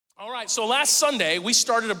All right, so last Sunday, we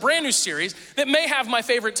started a brand new series that may have my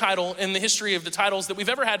favorite title in the history of the titles that we've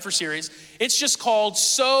ever had for series. It's just called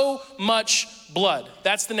So Much Blood.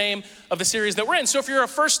 That's the name of the series that we're in. So if you're a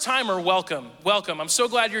first timer, welcome. I'm so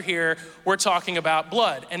glad you're here. We're talking about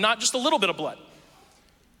blood, and not just a little bit of blood,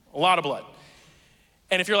 a lot of blood.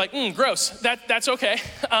 And if you're like, gross, that's okay.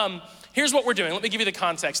 Here's what we're doing. Let me give you the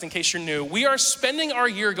context in case you're new. We are spending our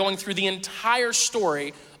year going through the entire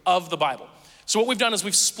story of the Bible. So what we've done is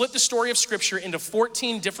we've split the story of Scripture into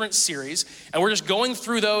 14 different series, and we're just going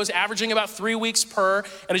through those, averaging about 3 weeks per.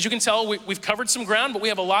 And as you can tell, we've covered some ground, but we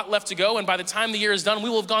have a lot left to go. And by the time the year is done, we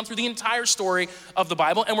will have gone through the entire story of the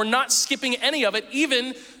Bible, and we're not skipping any of it,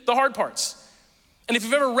 even the hard parts. And if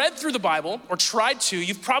you've ever read through the Bible or tried to,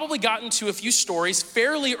 you've probably gotten to a few stories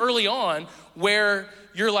fairly early on where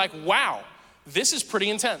you're like, wow, this is pretty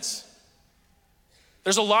intense.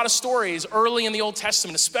 There's a lot of stories early in the Old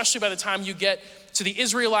Testament, especially by the time you get to the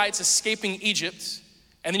Israelites escaping Egypt.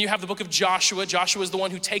 And then you have the book of Joshua. Joshua is the one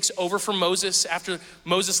who takes over from Moses after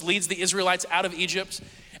Moses leads the Israelites out of Egypt.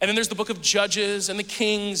 And then there's the book of Judges and the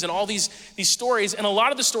Kings and all these stories. And a lot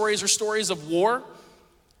of the stories are stories of war,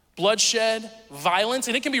 bloodshed, violence.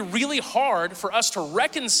 And it can be really hard for us to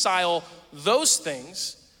reconcile those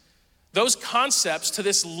things, those concepts, to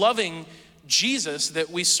this loving Jesus that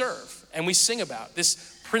we serve and we sing about,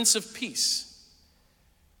 this Prince of Peace.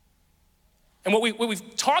 And what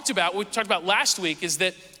we've talked about last week, is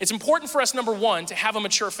that it's important for us, number one, to have a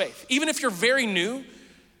mature faith. Even if you're very new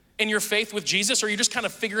in your faith with Jesus, or you're just kind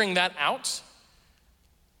of figuring that out,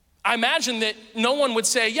 I imagine that no one would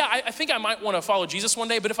say, yeah, I think I might want to follow Jesus one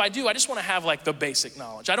day, but if I do, I just want to have like the basic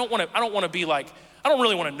knowledge. I don't want to be like, I don't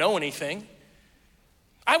really want to know anything.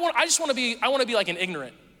 I want to be like an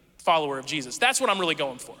ignorant follower of Jesus. That's what I'm really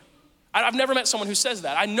going for. I've never met someone who says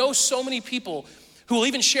that. I know so many people who will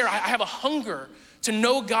even share, I have a hunger to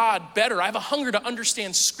know God better. I have a hunger to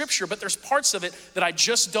understand Scripture, but there's parts of it that I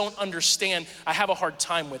just don't understand. I have a hard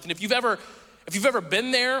time with. And if you've ever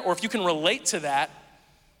been there, or if you can relate to that,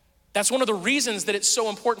 that's one of the reasons that it's so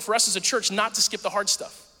important for us as a church not to skip the hard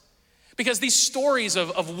stuff. Because these stories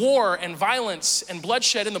of war and violence and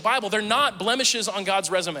bloodshed in the Bible, they're not blemishes on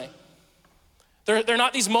God's resume. They're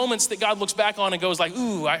not these moments that God looks back on and goes like,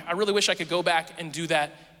 ooh, I really wish I could go back and do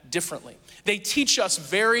that differently. They teach us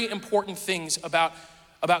very important things about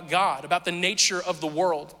God, about the nature of the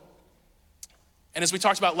world. And as we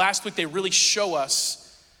talked about last week, they really show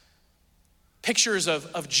us pictures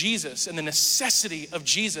of Jesus and the necessity of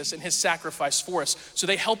Jesus and his sacrifice for us. So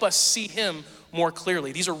they help us see him more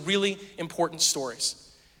clearly. These are really important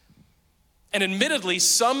stories. And admittedly,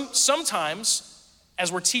 sometimes,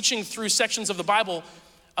 as we're teaching through sections of the Bible,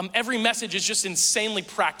 every message is just insanely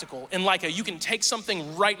practical. And like you can take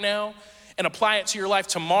something right now and apply it to your life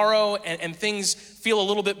tomorrow, and things feel a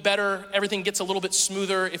little bit better. Everything gets a little bit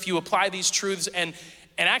smoother if you apply these truths. And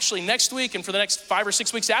actually next week and for the next 5 or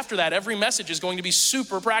 6 weeks after that, every message is going to be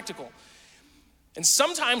super practical. And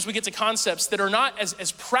sometimes we get to concepts that are not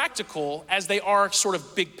as practical as they are sort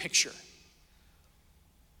of big picture.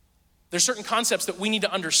 There's certain concepts that we need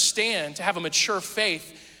to understand to have a mature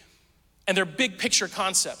faith, and they're big picture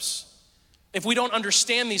concepts. If we don't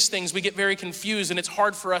understand these things, we get very confused, and it's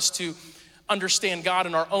hard for us to understand God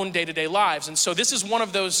in our own day-to-day lives. And so this is one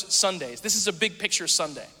of those Sundays. This is a big picture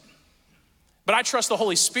Sunday. But I trust the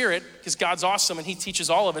Holy Spirit, because God's awesome and he teaches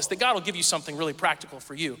all of us, that God will give you something really practical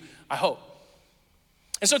for you, I hope.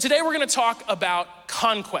 And so today we're going to talk about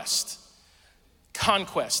conquest.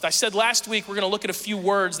 Conquest. I said last week we're going to look at a few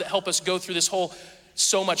words that help us go through this whole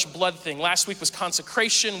so much blood thing. Last week was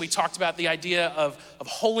consecration. We talked about the idea of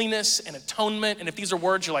holiness and atonement. And if these are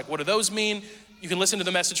words you're like, what do those mean? You can listen to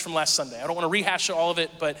the message from last Sunday. I don't want to rehash all of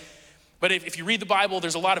it, but if you read the Bible,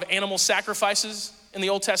 there's a lot of animal sacrifices in the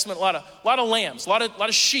Old Testament, a lot of lambs, a lot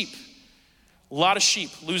of sheep. A lot of sheep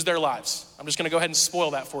lose their lives. I'm just going to go ahead and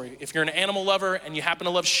spoil that for you. If you're an animal lover and you happen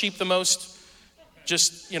to love sheep the most,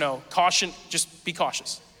 just, caution, just be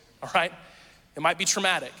cautious, all right? It might be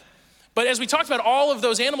traumatic. But as we talked about, all of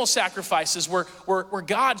those animal sacrifices were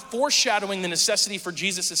God foreshadowing the necessity for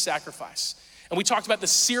Jesus' sacrifice. And we talked about the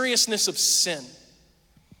seriousness of sin.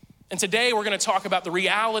 And today we're going to talk about the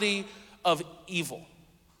reality of evil.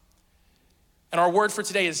 And our word for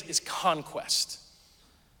today is conquest.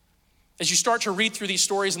 As you start to read through these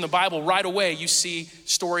stories in the Bible, right away you see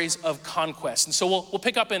stories of conquest. And so we'll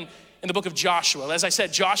pick up in the book of Joshua. As I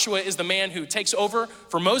said, Joshua is the man who takes over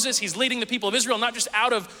for Moses. He's leading the people of Israel not just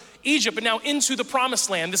out of Egypt, but now into the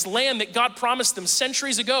promised land. This land that God promised them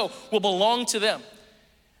centuries ago will belong to them.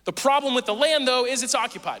 The problem with the land, though, is it's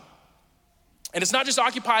occupied. And it's not just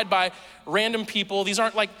occupied by random people. These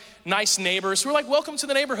aren't like nice neighbors who are like, welcome to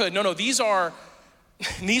the neighborhood. No, these are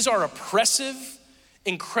oppressive,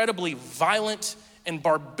 incredibly violent, and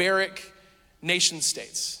barbaric nation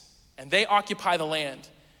states. And they occupy the land.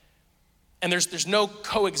 And there's no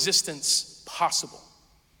coexistence possible.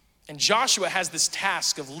 And Joshua has this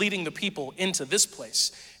task of leading the people into this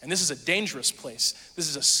place. And this is a dangerous place. This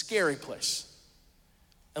is a scary place,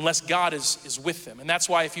 unless God is with them. And that's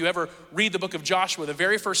why if you ever read the book of Joshua, the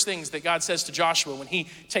very first things that God says to Joshua when he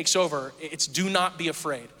takes over, it's do not be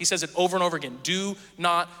afraid. He says it over and over again, do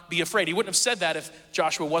not be afraid. He wouldn't have said that if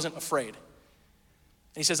Joshua wasn't afraid. And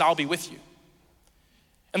he says, I'll be with you.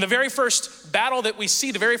 And the very first battle that we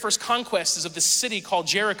see, the very first conquest is of this city called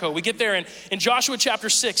Jericho. We get there in Joshua chapter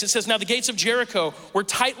 6, it says, now the gates of Jericho were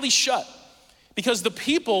tightly shut because the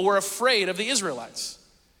people were afraid of the Israelites.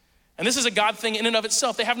 And this is a God thing in and of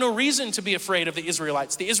itself. They have no reason to be afraid of the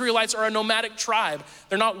Israelites. The Israelites are a nomadic tribe.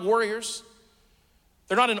 They're not warriors.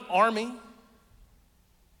 They're not an army.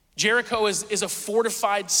 Jericho is a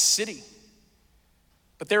fortified city.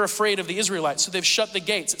 But they're afraid of the Israelites, so they've shut the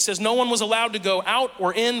gates. It says no one was allowed to go out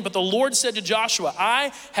or in, but the Lord said to Joshua,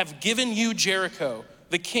 I have given you Jericho,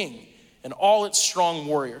 the king, and all its strong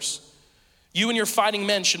warriors. You and your fighting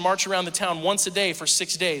men should march around the town once a day for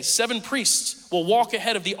 6 days. 7 priests will walk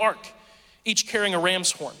ahead of the ark, each carrying a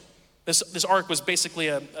ram's horn. This ark was basically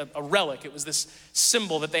a relic. It was this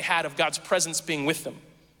symbol that they had of God's presence being with them.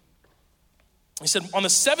 He said, on the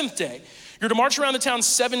 7th day, you're to march around the town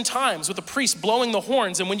 7 times with the priests blowing the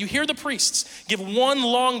horns. And when you hear the priests give one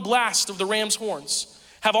long blast of the ram's horns,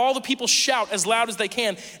 have all the people shout as loud as they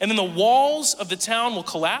can. And then the walls of the town will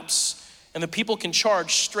collapse and the people can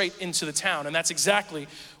charge straight into the town. And that's exactly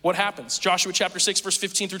what happens. Joshua chapter 6, verse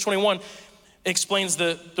 15 through 21 explains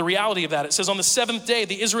the reality of that. It says, on the 7th day,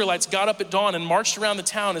 the Israelites got up at dawn and marched around the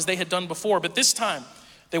town as they had done before. But this time,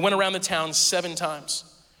 they went around the town 7 times.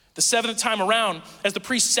 The 7th time around, as the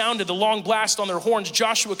priests sounded the long blast on their horns,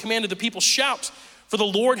 Joshua commanded the people, shout, for the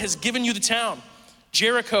Lord has given you the town.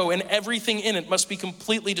 Jericho and everything in it must be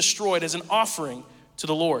completely destroyed as an offering to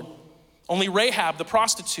the Lord. Only Rahab, the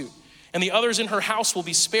prostitute, and the others in her house will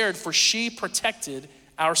be spared, for she protected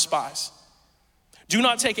our spies. Do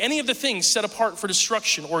not take any of the things set apart for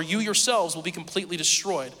destruction, or you yourselves will be completely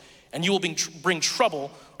destroyed, and you will bring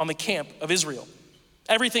trouble on the camp of Israel.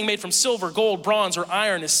 Everything made from silver, gold, bronze, or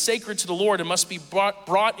iron is sacred to the Lord and must be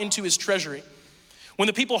brought into his treasury. When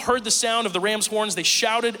the people heard the sound of the ram's horns, they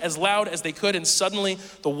shouted as loud as they could, and suddenly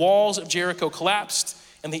the walls of Jericho collapsed,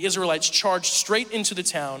 and the Israelites charged straight into the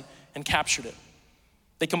town and captured it.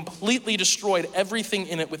 They completely destroyed everything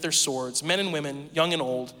in it with their swords, men and women, young and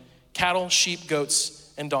old, cattle, sheep,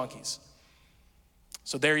 goats, and donkeys.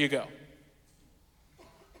 So there you go.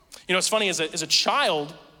 You know, it's funny, as a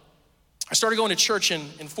child, I started going to church in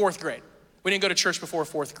 4th grade. We didn't go to church before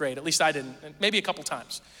 4th grade, at least I didn't, maybe a couple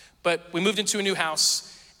times. But we moved into a new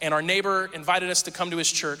house, and our neighbor invited us to come to his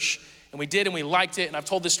church, and we did, and we liked it. And I've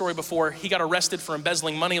told this story before. He got arrested for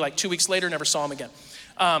embezzling money like 2 weeks later, never saw him again.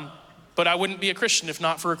 But I wouldn't be a Christian if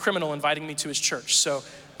not for a criminal inviting me to his church. So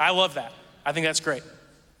I love that. I think that's great.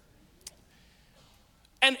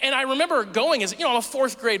 And I remember going as, I'm a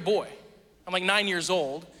 4th grade boy. I'm like 9 years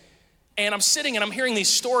old. And I'm sitting and I'm hearing these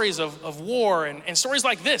stories of war and stories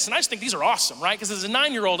like this. And I just think these are awesome, right? Because as a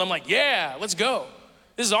 9-year-old, I'm like, yeah, let's go.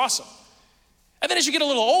 This is awesome. And then as you get a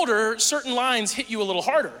little older, certain lines hit you a little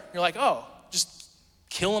harder. You're like, oh, just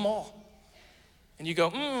kill them all. And you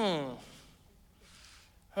go,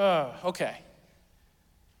 okay.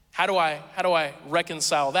 How do I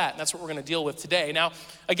reconcile that? And that's what we're gonna deal with today. Now,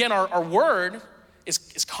 again, our word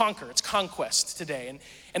is conquer, it's conquest today.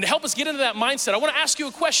 And to help us get into that mindset, I wanna ask you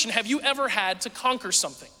a question. Have you ever had to conquer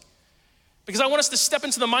something? Because I want us to step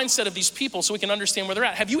into the mindset of these people so we can understand where they're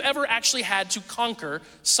at. Have you ever actually had to conquer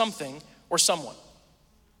something or someone?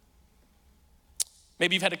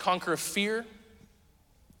 Maybe you've had to conquer a fear.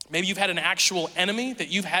 Maybe you've had an actual enemy that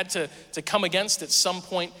you've had to come against at some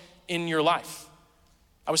point in your life.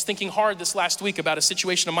 I was thinking hard this last week about a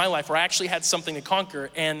situation in my life where I actually had something to conquer,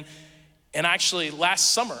 and actually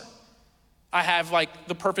last summer, I have like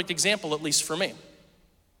the perfect example, at least for me.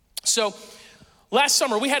 So last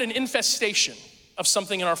summer, we had an infestation of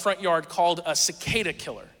something in our front yard called a cicada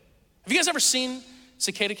killer. Have you guys ever seen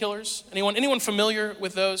cicada killers? Anyone familiar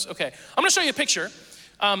with those? Okay, I'm gonna show you a picture.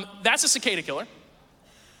 That's a cicada killer.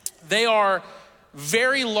 They are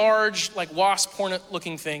very large, like wasp hornet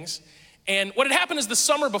looking things. And what had happened is the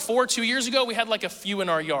summer before, 2 years ago, we had like a few in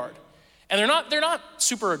our yard. And they're not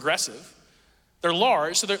super aggressive. They're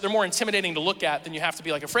large, so they're more intimidating to look at than you have to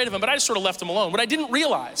be like afraid of them, but I just sort of left them alone. What I didn't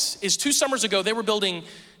realize is 2 summers ago, they were building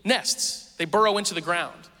nests. They burrow into the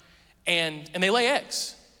ground and they lay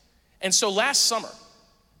eggs. And so last summer,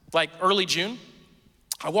 like early June,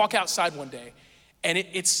 I walk outside one day and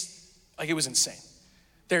it's like, it was insane.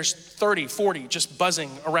 There's 30, 40 just buzzing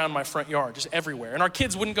around my front yard, just everywhere. And our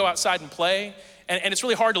kids wouldn't go outside and play. And it's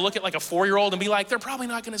really hard to look at like a 4-year-old and be like, they're probably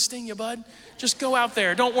not gonna sting you, bud. Just go out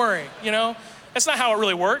there, don't worry, you know? That's not how it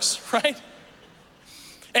really works, right?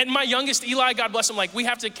 And my youngest, Eli, God bless him, like we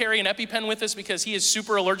have to carry an EpiPen with us because he is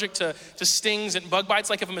super allergic to stings and bug bites.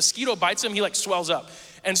 Like if a mosquito bites him, he like swells up.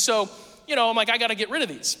 And so, you know, I'm like, I gotta get rid of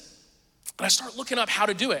these. And I start looking up how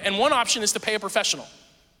to do it. And one option is to pay a professional,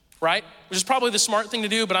 right? Which is probably the smart thing to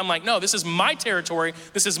do, but I'm like, no, this is my territory,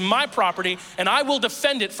 this is my property, and I will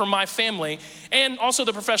defend it for my family. And also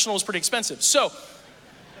the professional is pretty expensive. So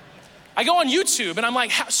I go on YouTube and I'm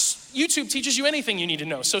like, YouTube teaches you anything you need to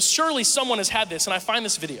know. So surely someone has had this, and I find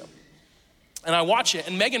this video. And I watch it,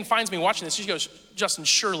 and Megan finds me watching this. She goes, Justin,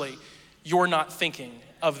 surely you're not thinking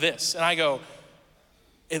of this. And I go,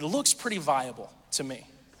 it looks pretty viable to me.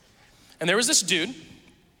 And there was this dude,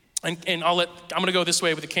 and I'm gonna go this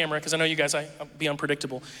way with the camera because I know you guys, I'll be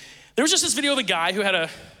unpredictable. There was just this video of a guy who had a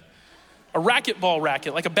racquetball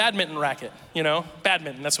racket, like a badminton racket, you know?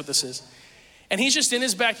 Badminton, that's what this is. And he's just in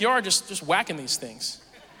his backyard just whacking these things.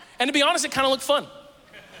 And to be honest, it kind of looked fun.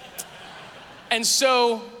 And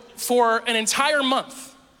so for an entire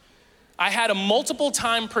month, I had a multiple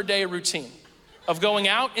time per day routine of going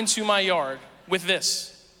out into my yard with this.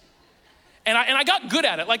 And I got good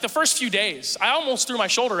at it. Like the first few days, I almost threw my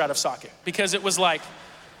shoulder out of socket because it was like,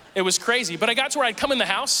 it was crazy. But I got to where I'd come in the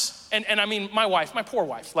house, and I mean, my wife, my poor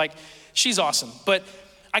wife, like she's awesome. But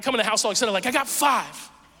I come in the house all excited, like I got five.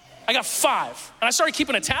 And I started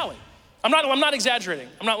keeping a tally. I'm not exaggerating.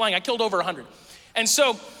 I'm not lying. I killed over 100. And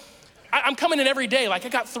so I'm coming in every day, like I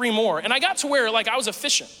got 3 more. And I got to where like I was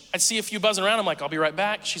efficient. I'd see a few buzzing around. I'm like, I'll be right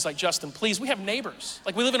back. She's like, Justin, please, we have neighbors.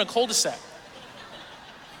 Like we live in a cul-de-sac.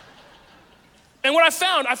 And what I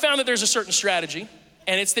found that there's a certain strategy,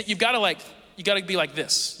 and it's that you gotta be like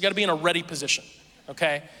this. You gotta be in a ready position,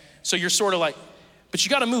 okay? So you're sort of like, but you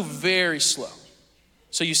gotta move very slow.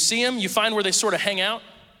 So you see them, you find where they sort of hang out,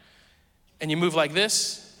 and you move like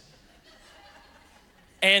this.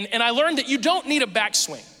 And I learned that you don't need a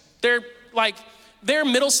backswing. Their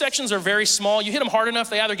middle sections are very small. You hit them hard enough,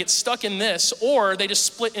 they either get stuck in this or they just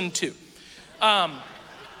split in two.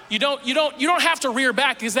 You don't have to rear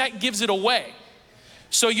back because that gives it away.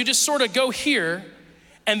 So you just sort of go here,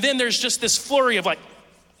 and then there's just this flurry of like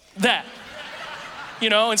that, you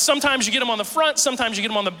know? And sometimes you get them on the front, sometimes you get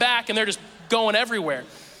them on the back, and they're just going everywhere.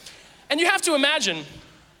 And you have to imagine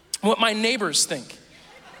what my neighbors think.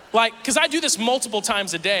 Like, because I do this multiple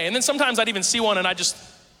times a day, and then sometimes I'd even see one and I just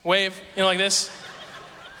wave, you know, like this.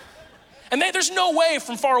 And there's no way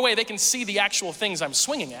from far away they can see the actual things I'm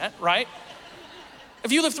swinging at, right?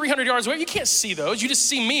 If you live 300 yards away, you can't see those. You just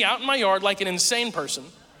see me out in my yard like an insane person.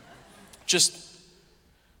 Just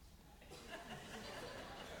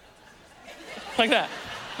like that,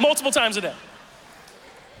 multiple times a day.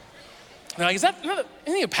 They're like, isn't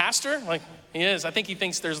he a pastor? I'm like, he is. I think he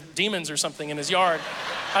thinks there's demons or something in his yard.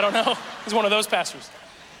 I don't know. He's one of those pastors.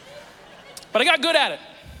 But I got good at it.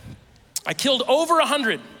 I killed over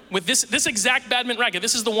 100 with this exact badminton racket.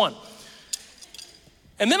 This is the one.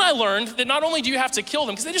 And then I learned that not only do you have to kill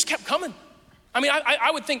them, because they just kept coming. I mean,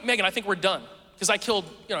 I would think, Megan, I think we're done. Because I killed,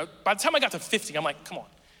 you know, by the time I got to 50, I'm like, come on.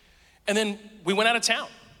 And then we went out of town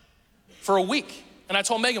for a week. And I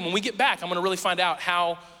told Megan, when we get back, I'm gonna really find out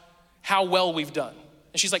how well we've done.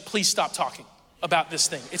 And she's like, please stop talking about this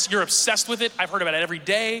thing. You're obsessed with it. I've heard about it every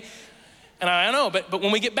day. And I know, but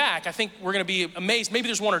when we get back, I think we're gonna be amazed. Maybe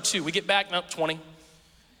there's 1 or 2. We get back, no, 20.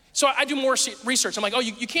 So I do more research. I'm like, oh,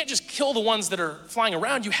 you can't just kill the ones that are flying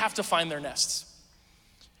around. You have to find their nests.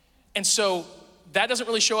 And so that doesn't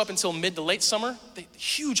really show up until mid to late summer.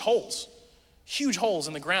 Huge holes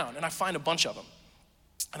in the ground. And I find a bunch of them.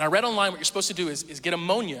 And I read online what you're supposed to do is get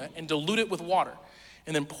ammonia and dilute it with water.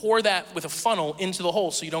 And then pour that with a funnel into the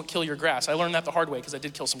hole so you don't kill your grass. I learned that the hard way because I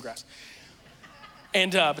did kill some grass.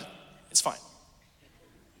 And but it's fine.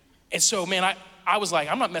 And so, man, I was like,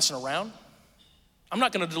 I'm not messing around. I'm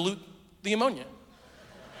not gonna dilute the ammonia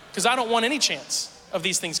because I don't want any chance of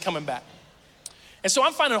these things coming back. And so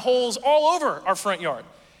I'm finding holes all over our front yard.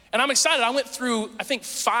 And I'm excited. I went through, I think,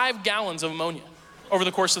 5 gallons of ammonia over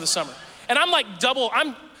the course of the summer. And I'm like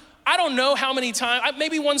I don't know how many times,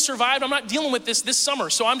 maybe one survived. I'm not dealing with this summer.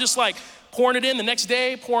 So I'm just like pouring it in the next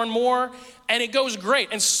day, pouring more, and it goes great.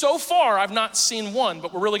 And so far, I've not seen one,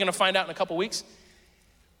 but we're really gonna find out in a couple weeks.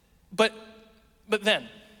 But then,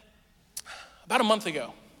 about a month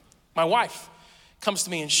ago, my wife comes to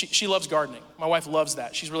me, and she loves gardening. My wife loves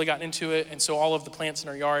that. She's really gotten into it, and so all of the plants in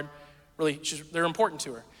her yard, really, they're important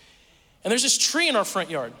to her. And there's this tree in our front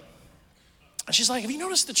yard. And she's like, have you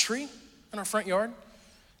noticed the tree in our front yard?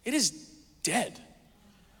 It is dead,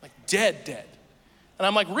 like dead. And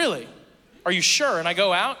I'm like, really? Are you sure? And I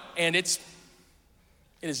go out, and it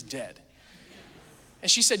is dead. And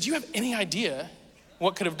she said, do you have any idea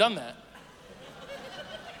what could have done that?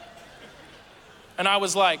 And I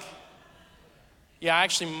was like, yeah,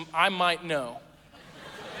 actually, I might know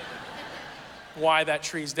why that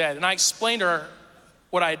tree's dead. And I explained to her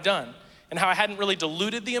what I had done and how I hadn't really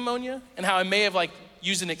diluted the ammonia and how I may have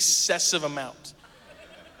used an excessive amount.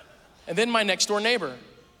 And then my next door neighbor,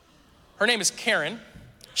 her name is Karen.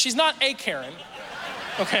 She's not a Karen,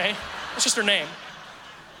 okay? That's just her name.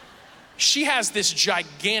 She has this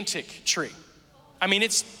gigantic tree. I mean,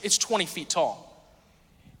 it's 20 feet tall.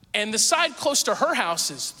 And the side close to her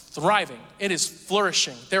house is thriving. It is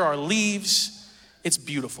flourishing. There are leaves. It's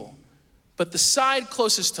beautiful. But the side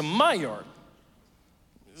closest to my yard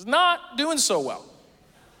is not doing so well.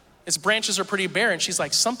 Its branches are pretty bare, and she's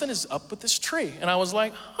like, something is up with this tree. And I was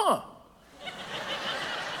like, huh.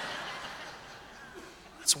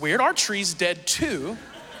 It's weird. Our tree's dead too.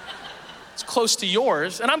 It's close to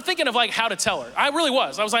yours. And I'm thinking of how to tell her. I really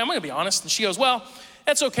was. I was like, I'm gonna be honest. And she goes, well,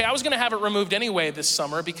 that's okay. I was gonna have it removed anyway this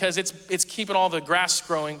summer because it's keeping all the grass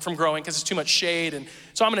from growing because it's too much shade. And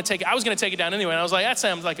so I was gonna take it down anyway. And I was like, that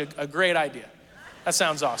sounds like a great idea. That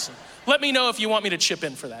sounds awesome. Let me know if you want me to chip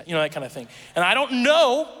in for that, that kind of thing. And I don't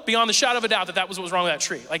know beyond the shadow of a doubt that was what was wrong with that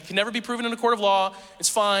tree. It can never be proven in a court of law. It's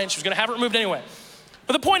fine. She was gonna have it removed anyway.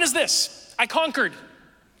 But the point is this: I conquered.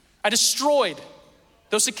 I destroyed.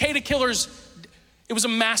 Those cicada killers, it was a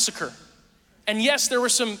massacre. And yes, there were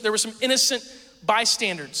some innocent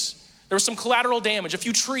bystanders. There was some collateral damage. A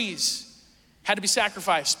few trees had to be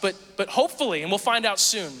sacrificed. But hopefully, and we'll find out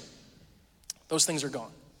soon, those things are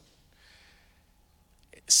gone.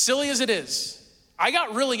 Silly as it is, I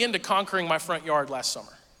got really into conquering my front yard last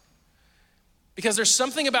summer. Because there's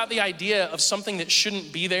something about the idea of something that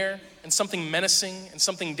shouldn't be there, and something menacing and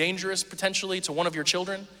something dangerous potentially to one of your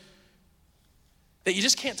children that you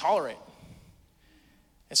just can't tolerate.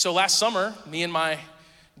 And so last summer, me and my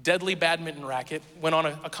deadly badminton racket went on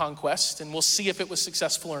a conquest, and we'll see if it was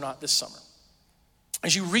successful or not this summer.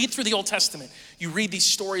 As you read through the Old Testament, you read these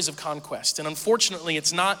stories of conquest, and unfortunately,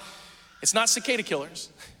 it's not cicada killers.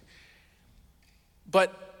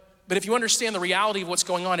 But if you understand the reality of what's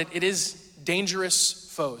going on, it is dangerous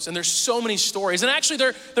foes. And there's so many stories, and actually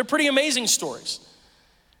they're pretty amazing stories.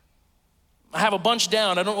 I have a bunch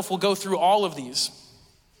down. I don't know if we'll go through all of these.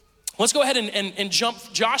 Let's go ahead and jump.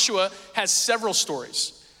 Joshua has several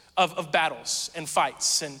stories of battles and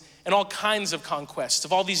fights and all kinds of conquests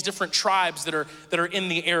of all these different tribes that are in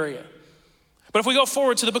the area. But if we go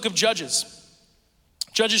forward to the book of Judges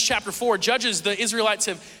chapter 4, Judges, the Israelites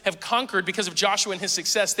have conquered because of Joshua and his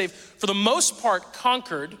success. They've, for the most part,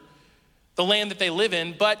 conquered the land that they live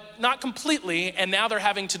in, but not completely, and now they're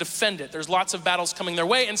having to defend it. There's lots of battles coming their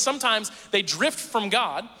way, and sometimes they drift from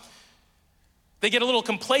God. They get a little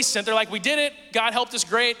complacent. They're like, we did it, God helped us,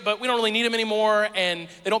 great, but we don't really need him anymore, and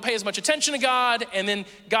they don't pay as much attention to God, and then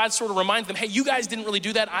God sort of reminds them, hey, you guys didn't really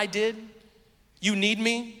do that, I did. You need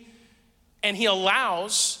me. And he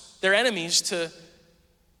allows their enemies to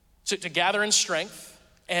gather in strength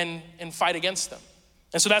and fight against them.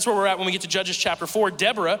 And so that's where we're at when we get to Judges chapter 4.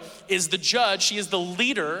 Deborah is the judge. She is the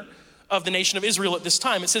leader of the nation of Israel at this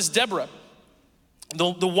time. It says Deborah,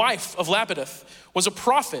 the wife of Lapidoth, was a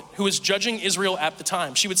prophet who was judging Israel at the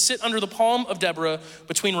time. She would sit under the palm of Deborah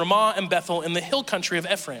between Ramah and Bethel in the hill country of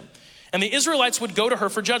Ephraim. And the Israelites would go to her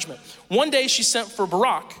for judgment. One day she sent for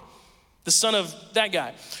Barak, the son of that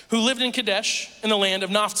guy, who lived in Kadesh in the land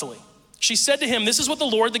of Naphtali. She said to him, this is what the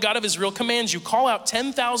Lord, the God of Israel, commands you. Call out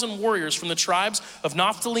 10,000 warriors from the tribes of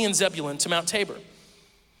Naphtali and Zebulun to Mount Tabor.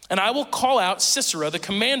 And I will call out Sisera, the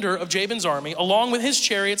commander of Jabin's army, along with his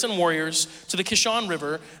chariots and warriors to the Kishon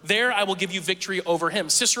River. There I will give you victory over him.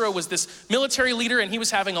 Sisera was this military leader, and he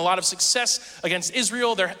was having a lot of success against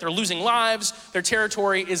Israel. They're losing lives. Their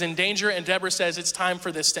territory is in danger, and Deborah says it's time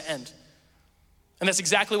for this to end. And that's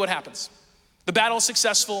exactly what happens. The battle is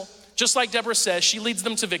successful. Just like Deborah says, she leads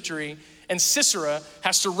them to victory, and Sisera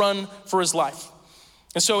has to run for his life.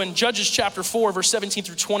 And so in Judges chapter 4, verse 17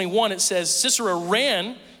 through 21, it says, Sisera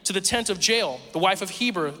ran to the tent of Jael, the wife of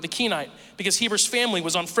Heber the Kenite, because Heber's family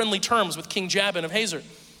was on friendly terms with King Jabin of Hazor.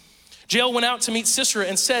 Jael went out to meet Sisera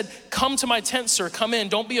and said, come to my tent, sir, come in,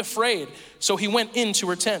 don't be afraid. So he went into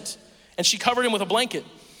her tent, and she covered him with a blanket.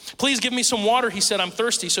 Please give me some water, he said, I'm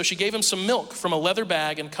thirsty. So she gave him some milk from a leather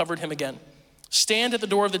bag and covered him again. Stand at the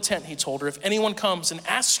door of the tent, he told her. If anyone comes and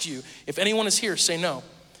asks you if anyone is here, say no.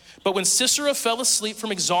 But when Sisera fell asleep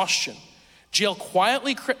from exhaustion, Jael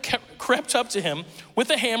quietly crept up to him with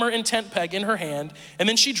a hammer and tent peg in her hand, and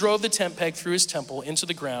then she drove the tent peg through his temple into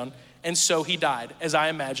the ground, and so he died, as I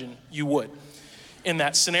imagine you would in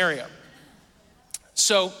that scenario.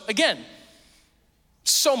 So again,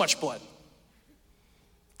 so much blood.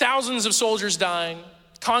 Thousands of soldiers dying,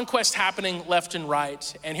 conquest happening left and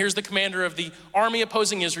right, and here's the commander of the army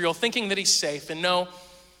opposing Israel thinking that he's safe, and no,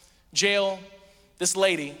 Jael, this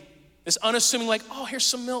lady, this unassuming, like, oh, here's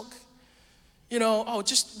some milk.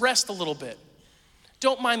 Just rest a little bit.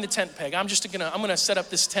 Don't mind the tent peg. I'm gonna set up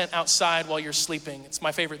this tent outside while you're sleeping. It's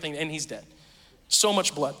my favorite thing, and he's dead. So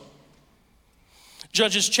much blood.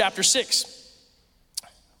 Judges chapter 6,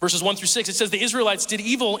 verses 1-6, it says, the Israelites did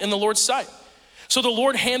evil in the Lord's sight. So the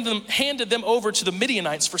Lord handed them over to the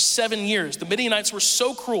Gibeonites for 7 years. The Gibeonites were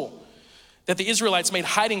so cruel that the Israelites made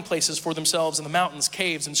hiding places for themselves in the mountains,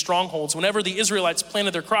 caves, and strongholds. Whenever the Israelites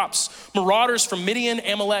planted their crops, marauders from Midian,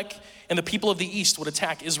 Amalek, and the people of the east would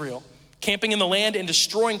attack Israel, camping in the land and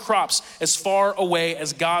destroying crops as far away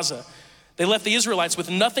as Gaza. They left the Israelites with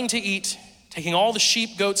nothing to eat, taking all the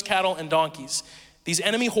sheep, goats, cattle, and donkeys. These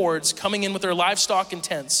enemy hordes, coming in with their livestock and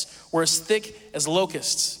tents, were as thick as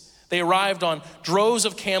locusts. They arrived on droves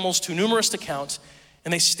of camels too numerous to count,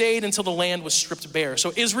 and they stayed until the land was stripped bare.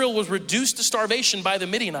 So Israel was reduced to starvation by the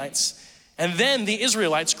Midianites, and then the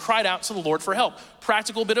Israelites cried out to the Lord for help.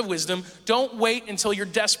 Practical bit of wisdom, don't wait until you're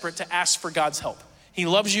desperate to ask for God's help. He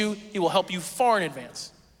loves you, he will help you far in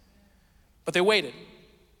advance. But they waited.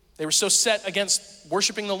 They were so set against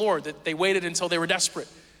worshiping the Lord that they waited until they were desperate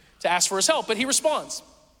to ask for his help. But he responds.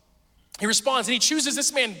 He responds, and he chooses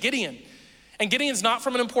this man, Gideon. And Gideon's not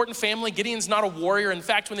from an important family. Gideon's not a warrior. In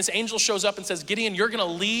fact, when this angel shows up and says, Gideon, you're gonna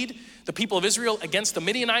lead the people of Israel against the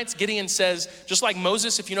Midianites, Gideon says, just like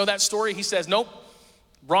Moses, if you know that story, he says, nope,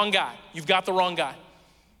 wrong guy. You've got the wrong guy.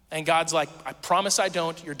 And God's like, I promise I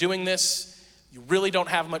don't. You're doing this. You really don't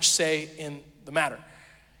have much say in the matter.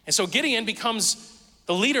 And so Gideon becomes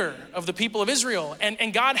the leader of the people of Israel.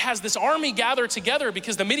 And God has this army gather together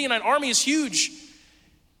because the Midianite army is huge.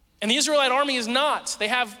 And the Israelite army is not. They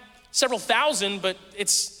have several thousand, but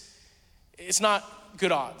it's not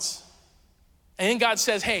good odds. And then God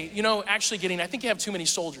says, hey, actually Gideon, I think you have too many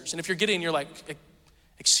soldiers. And if you're Gideon, you're like,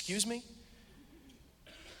 excuse me?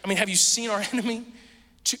 I mean, have you seen our enemy?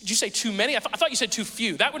 Did you say too many? I thought you said too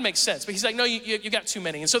few. That would make sense. But he's like, no, you got too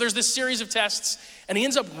many. And so there's this series of tests, and he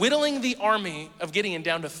ends up whittling the army of Gideon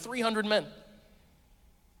down to 300 men.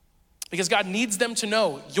 Because God needs them to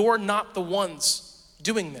know you're not the ones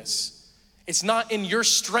doing this. It's not in your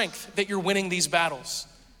strength that you're winning these battles.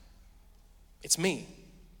 It's me.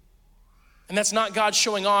 And that's not God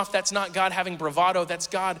showing off. That's not God having bravado. That's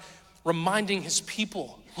God reminding his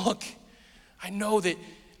people, look, I know that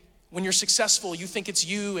when you're successful, you think it's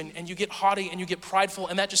you and you get haughty and you get prideful,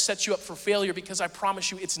 and that just sets you up for failure because I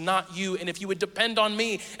promise you it's not you. And if you would depend on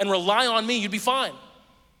me and rely on me, you'd be fine.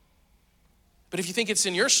 But if you think it's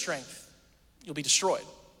in your strength, you'll be destroyed.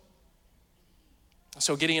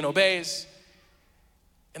 So Gideon obeys,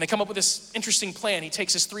 and they come up with this interesting plan. He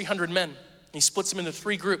takes his 300 men, and he splits them into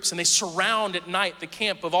 3 groups, and they surround at night the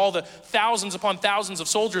camp of all the thousands upon thousands of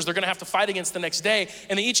soldiers they're gonna have to fight against the next day,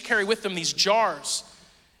 and they each carry with them these jars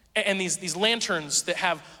and these lanterns that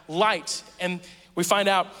have light. And we find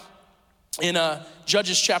out in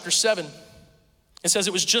Judges chapter 7, it says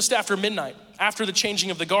it was just after midnight, after the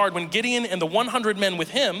changing of the guard, when Gideon and the 100 men with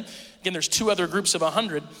him, again, there's 2 other groups of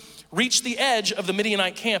 100, reached the edge of the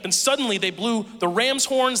Midianite camp, and suddenly they blew the ram's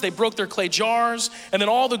horns, they broke their clay jars, and then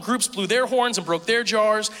all the groups blew their horns and broke their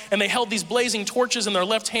jars, and they held these blazing torches in their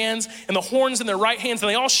left hands and the horns in their right hands, and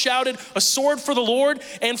they all shouted, a sword for the Lord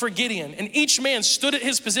and for Gideon. And each man stood at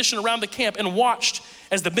his position around the camp and watched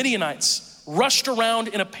as the Midianites rushed around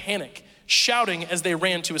in a panic, shouting as they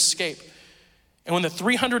ran to escape. And when the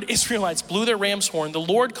 300 Israelites blew their ram's horn, the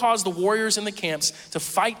Lord caused the warriors in the camps to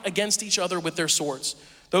fight against each other with their swords.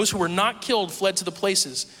 Those who were not killed fled to the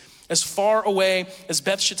places as far away as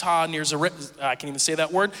Beth-shittah near I can't even say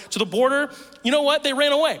that word, to the border. You know what? They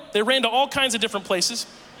ran away. They ran to all kinds of different places.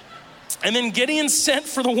 And then Gideon sent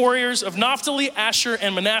for the warriors of Naphtali, Asher,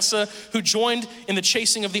 and Manasseh, who joined in the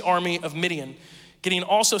chasing of the army of Midian. Gideon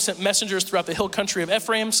also sent messengers throughout the hill country of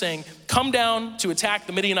Ephraim saying, come down to attack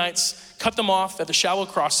the Midianites, cut them off at the shallow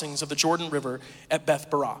crossings of the Jordan River at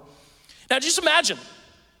Beth-horon. Now just imagine,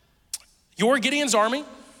 you're Gideon's army,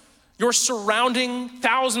 you're surrounding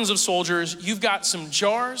thousands of soldiers, you've got some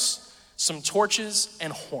jars, some torches,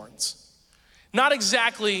 and horns. Not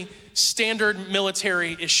exactly standard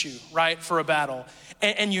military issue, right, for a battle.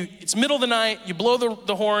 and it's middle of the night, you blow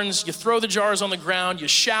the horns, you throw the jars on the ground, you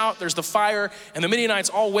shout, there's the fire, and the Midianites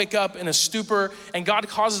all wake up in a stupor, and God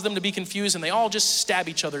causes them to be confused, and they all just stab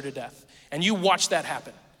each other to death. And you watch that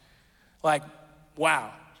happen. Like,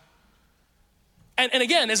 wow. And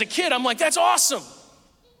again, as a kid, I'm like, that's awesome.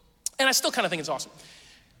 And I still kind of think it's awesome.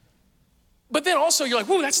 But then also you're like,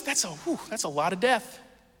 whoa, that's a lot of death.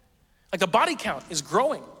 Like the body count is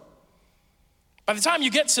growing. By the time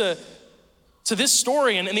you get to this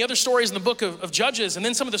story and the other stories in the book of Judges, and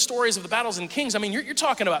then some of the stories of the battles in Kings, I mean, you're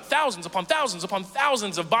talking about thousands upon thousands upon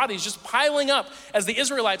thousands of bodies just piling up as the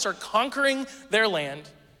Israelites are conquering their land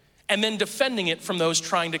and then defending it from those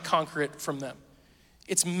trying to conquer it from them.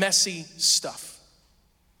 It's messy stuff.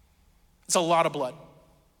 It's a lot of blood.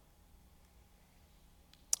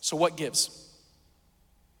 So what gives?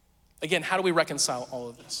 Again, how do we reconcile all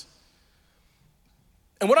of this?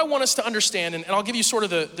 And what I want us to understand, and I'll give you sort of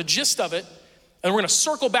the gist of it, and we're gonna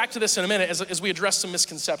circle back to this in a minute as we address some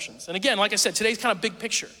misconceptions. And again, like I said, today's kind of big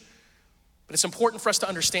picture, but it's important for us to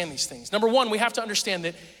understand these things. Number one, we have to understand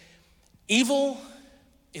that evil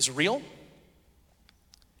is real.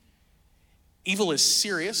 Evil is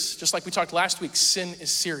serious. Just like we talked last week, sin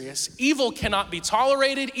is serious. Evil cannot be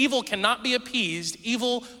tolerated. Evil cannot be appeased.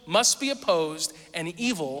 Evil must be opposed, and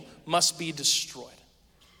evil must be destroyed.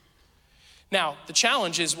 Now, the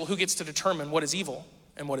challenge is, well, who gets to determine what is evil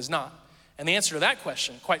and what is not? And the answer to that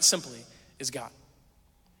question, quite simply, is God.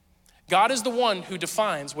 God is the one who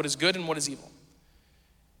defines what is good and what is evil.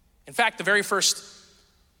 In fact, the very first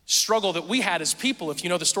struggle that we had as people, if you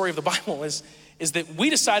know the story of the Bible, is that we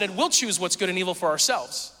decided we'll choose what's good and evil for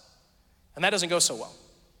ourselves. And that doesn't go so well.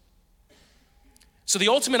 So the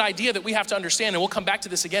ultimate idea that we have to understand, and we'll come back to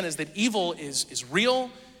this again, is that evil is real,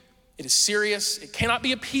 it is serious, it cannot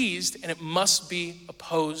be appeased, and it must be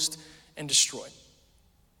opposed and destroyed.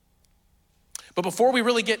 But before we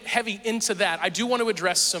really get heavy into that, I do want to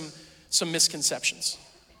address some misconceptions.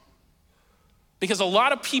 Because a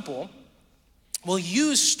lot of people will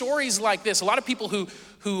use stories like this. A lot of people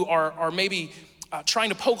who are maybe trying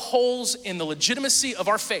to poke holes in the legitimacy of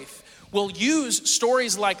our faith will use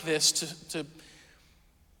stories like this to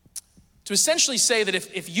essentially say that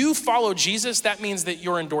if you follow Jesus, that means that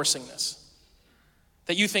you're endorsing this,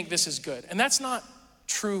 that you think this is good. And that's not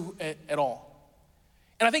true at all.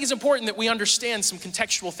 And I think it's important that we understand some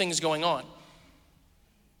contextual things going on.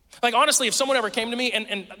 Like honestly, if someone ever came to me,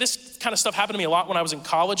 and this kind of stuff happened to me a lot when I was in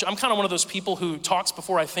college. I'm kind of one of those people who talks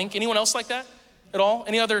before I think. Anyone else like that at all?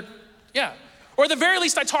 Any other? Yeah. Or at the very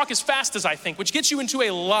least, I talk as fast as I think, which gets you into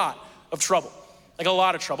a lot of trouble. Like a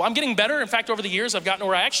lot of trouble. I'm getting better. In fact, over the years, I've gotten to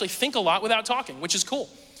where I actually think a lot without talking, which is cool.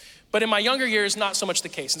 But in my younger years, not so much the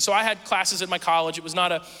case. And so I had classes at my college. It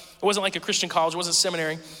wasn't like a Christian college. It wasn't a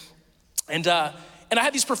seminary. And I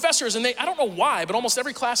had these professors, and I don't know why, but almost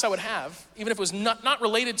every class I would have, even if it was not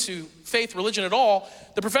related to faith, religion at all,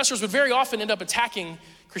 the professors would very often end up attacking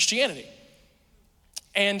Christianity.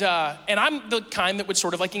 And I'm the kind that would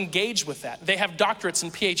sort of like engage with that. They have doctorates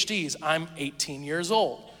and PhDs. I'm 18 years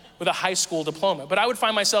old with a high school diploma. But I would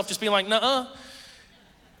find myself just being like, nuh-uh.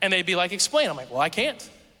 And they'd be like, explain. I'm like, well, I can't.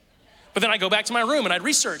 But then I go back to my room and I'd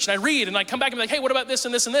research and I'd read and I'd come back and be like, hey, what about this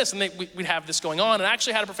and this and this? And we'd have this going on. And I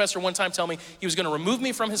actually had a professor one time tell me he was gonna remove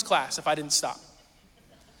me from his class if I didn't stop.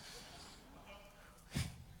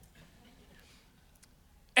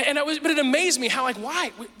 But it amazed me how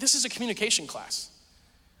why? This is a communication class.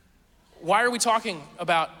 Why are we talking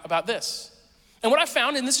about this? And what I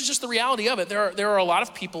found, and this is just the reality of it, there are a lot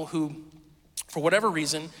of people who, for whatever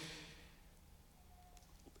reason,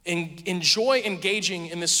 enjoy engaging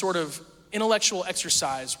in this sort of intellectual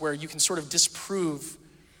exercise where you can sort of disprove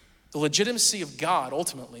the legitimacy of God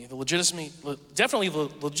ultimately, definitely the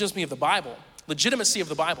legitimacy of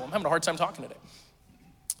the Bible. I'm having a hard time talking today.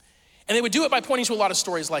 And they would do it by pointing to a lot of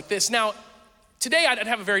stories like this. Now, today I'd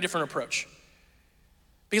have a very different approach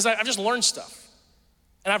because I've just learned stuff.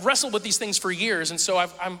 And I've wrestled with these things for years, and so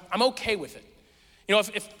I'm okay with it. You know,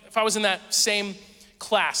 if I was in that same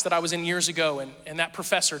class that I was in years ago, and that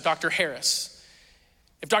professor, Dr. Harris,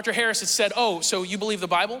 if Dr. Harris had said, oh, so you believe the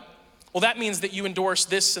Bible? Well, that means that you endorse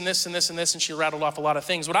this and this and this and this, and she rattled off a lot of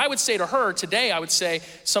things. What I would say to her today, I would say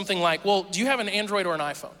something like, well, do you have an Android or an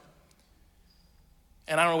iPhone?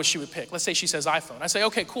 And I don't know what she would pick. Let's say she says iPhone. I say,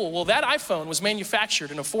 okay, cool. Well, that iPhone was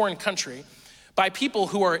manufactured in a foreign country by people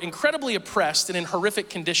who are incredibly oppressed and in horrific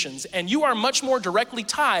conditions, and you are much more directly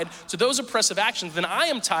tied to those oppressive actions than I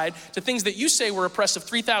am tied to things that you say were oppressive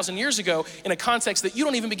 3,000 years ago in a context that you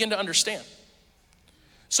don't even begin to understand.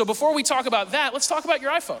 So before we talk about that, let's talk about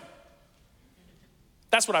your iPhone.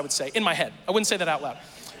 That's what I would say in my head. I wouldn't say that out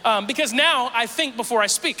loud. Because now I think before I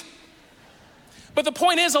speak. But the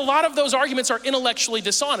point is, a lot of those arguments are intellectually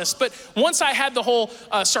dishonest. But once I had the whole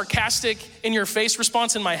sarcastic, in-your-face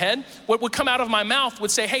response in my head, what would come out of my mouth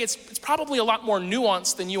would say, hey, it's probably a lot more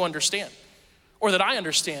nuanced than you understand, or that I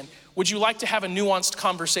understand. Would you like to have a nuanced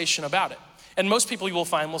conversation about it? And most people you will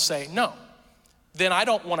find will say, no. Then I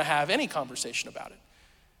don't want to have any conversation about it.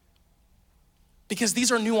 Because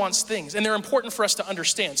these are nuanced things, and they're important for us to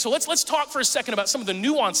understand. So let's talk for a second about some of the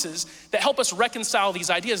nuances that help us reconcile these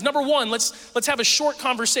ideas. Number one, let's have a short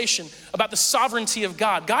conversation about the sovereignty of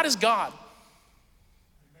God. God is God.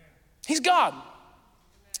 He's God.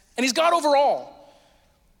 And he's God over all.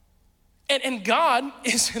 And God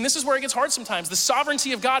is, and this is where it gets hard sometimes, the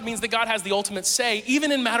sovereignty of God means that God has the ultimate say,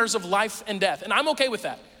 even in matters of life and death. And I'm okay with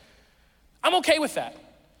that. I'm okay with that.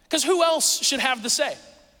 Because who else should have the say?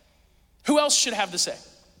 Who else should have the say?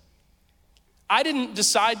 I didn't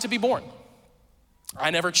decide to be born.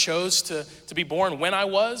 I never chose to be born when I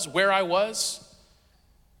was, where I was.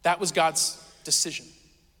 That was God's decision.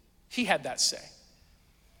 He had that say.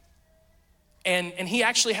 And he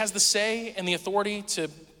actually has the say and the authority to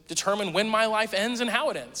determine when my life ends and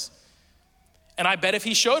how it ends. And I bet if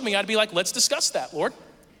he showed me, I'd be like, let's discuss that, Lord.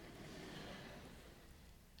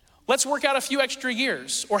 Let's work out a few extra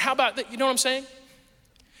years. Or how about that? You know what I'm saying?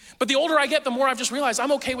 But the older I get, the more I've just realized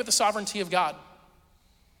I'm okay with the sovereignty of God.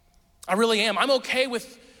 I really am. I'm okay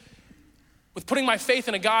with putting my faith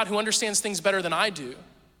in a God who understands things better than I do.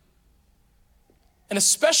 And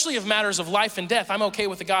especially of matters of life and death, I'm okay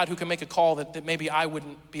with a God who can make a call that maybe I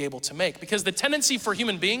wouldn't be able to make. Because the tendency for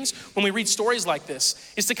human beings when we read stories like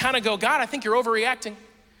this is to kind of go, God, I think you're overreacting.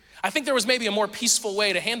 I think there was maybe a more peaceful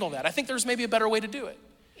way to handle that. I think there's maybe a better way to do it.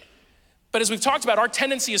 But as we've talked about, our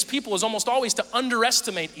tendency as people is almost always to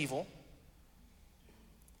underestimate evil.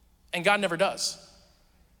 And God never does.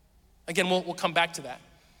 Again, we'll come back to that.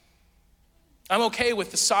 I'm okay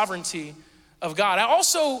with the sovereignty of God. I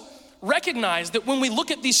also recognize that when we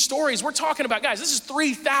look at these stories, we're talking about, guys, this is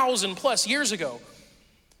 3,000 plus years ago.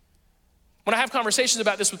 When I have conversations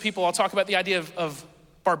about this with people, I'll talk about the idea of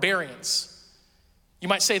barbarians. You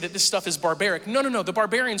might say that this stuff is barbaric. No. The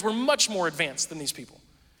barbarians were much more advanced than these people.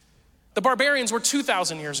 The barbarians were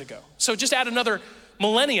 2,000 years ago. So just add another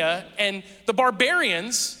millennia, and the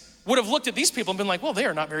barbarians would have looked at these people and been like, well, they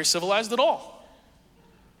are not very civilized at all.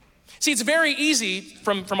 See, it's very easy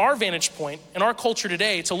from our vantage point in our culture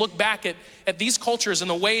today to look back at these cultures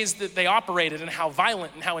and the ways that they operated and how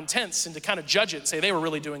violent and how intense, and to kind of judge it and say they were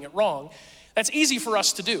really doing it wrong. That's easy for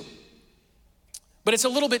us to do. But it's a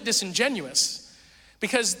little bit disingenuous.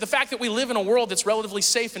 Because the fact that we live in a world that's relatively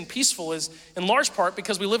safe and peaceful is in large part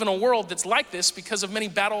because we live in a world that's like this because of many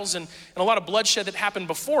battles and a lot of bloodshed that happened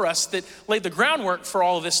before us that laid the groundwork for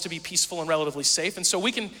all of this to be peaceful and relatively safe. And so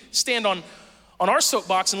we can stand on our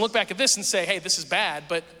soapbox and look back at this and say, hey, this is bad,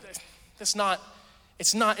 but it's not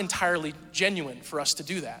entirely genuine for us to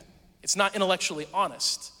do that. It's not intellectually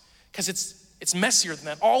honest because it's messier than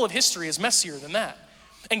that. All of history is messier than that.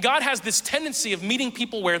 And God has this tendency of meeting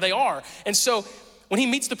people where they are. And so when he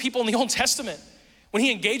meets the people in the Old Testament, when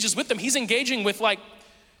he engages with them, he's engaging with like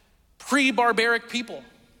pre-barbaric people.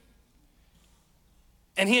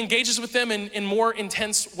 And he engages with them in more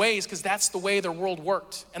intense ways because that's the way their world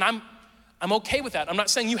worked. And I'm okay with that. I'm not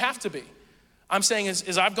saying you have to be. I'm saying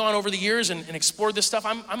as I've gone over the years and explored this stuff,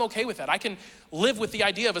 I'm okay with that. I can live with the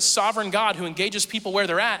idea of a sovereign God who engages people where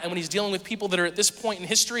they're at. And when he's dealing with people that are at this point in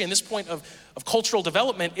history and this point of cultural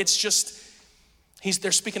development, it's just,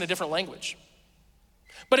 they're speaking a different language.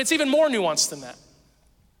 But it's even more nuanced than that.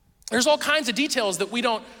 There's all kinds of details that we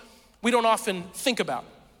don't often think about.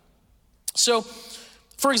 So,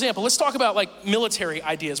 for example, let's talk about like military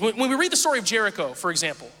ideas. When we read the story of Jericho, for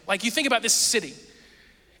example, like you think about this city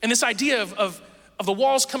and this idea of the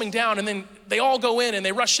walls coming down and then they all go in and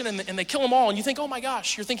they rush in and they kill them all. And you think, oh my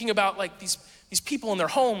gosh, you're thinking about like these people in their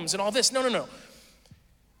homes and all this. No.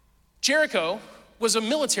 Jericho was a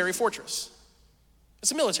military fortress.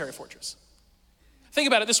 It's a military fortress. Think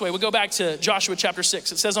about it this way. We'll go back to Joshua chapter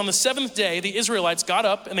 6. It says, on the seventh day, the Israelites got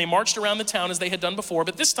up and they marched around the town as they had done before.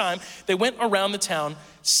 But this time, they went around the town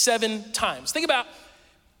 7 times. Think about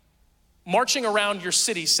marching around your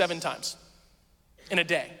city 7 times in a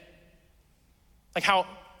day. Like how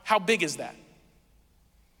big is that?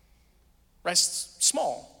 Right? It's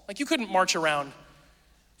small. Like you couldn't march around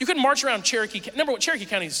Cherokee. Number one, Cherokee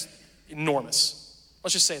County is enormous.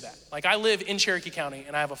 Let's just say that. Like I live in Cherokee County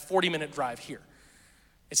and I have a 40-minute drive here.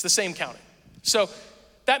 It's the same county. So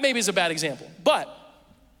that maybe is a bad example. But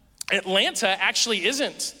Atlanta actually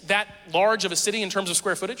isn't that large of a city in terms of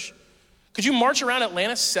square footage. Could you march around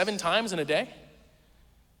Atlanta 7 times in a day?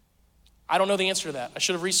 I don't know the answer to that. I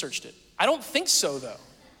should have researched it. I don't think so, though.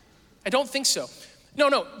 I don't think so.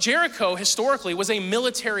 No, Jericho historically was a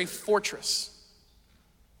military fortress.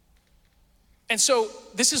 And so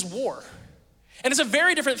this is war. And it's a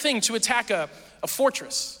very different thing to attack a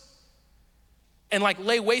fortress and like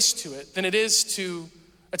lay waste to it than it is to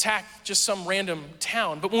attack just some random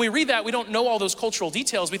town. But when we read that, we don't know all those cultural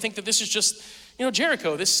details. We think that this is just,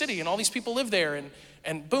 Jericho, this city, and all these people live there,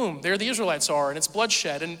 and boom, there the Israelites are, and it's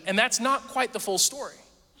bloodshed. And that's not quite the full story.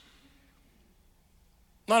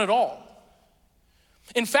 Not at all.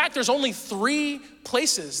 In fact, there's only 3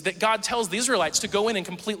 places that God tells the Israelites to go in and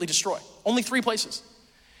completely destroy. Only 3 places.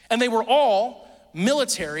 And they were all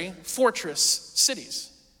military fortress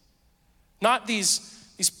cities. Not these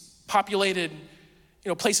populated,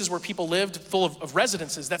 places where people lived full of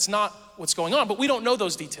residences. That's not what's going on, but we don't know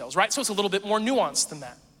those details, right? So it's a little bit more nuanced than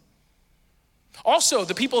that. Also,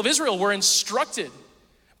 the people of Israel were instructed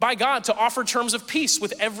by God to offer terms of peace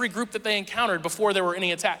with every group that they encountered before there were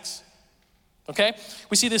any attacks. Okay?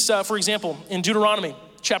 We see this, for example, in Deuteronomy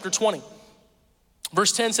chapter 20.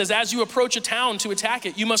 Verse 10 says, as you approach a town to attack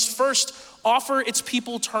it, you must first offer its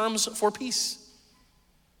people terms for peace.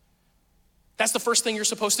 That's the first thing you're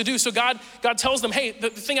supposed to do. So God tells them, hey, the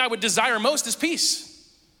thing I would desire most is peace.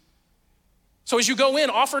 So as you go in,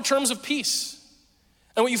 offer terms of peace.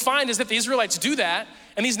 And what you find is that the Israelites do that,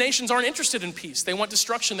 and these nations aren't interested in peace. They want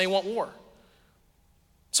destruction, they want war.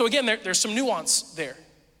 So again, there's some nuance there.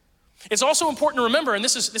 It's also important to remember, and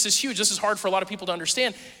this is huge, this is hard for a lot of people to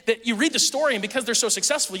understand, that you read the story, and because they're so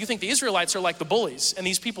successful, you think the Israelites are like the bullies, and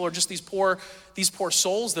these people are just these poor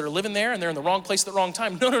souls that are living there, and they're in the wrong place at the wrong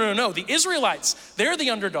time. No. The Israelites, they're the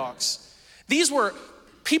underdogs. These were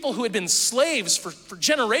people who had been slaves for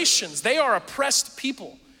generations. They are oppressed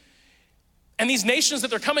people. And these nations that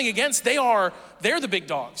they're coming against, they're the big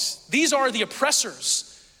dogs. These are the oppressors.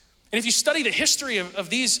 And if you study the history of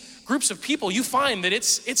these groups of people, you find that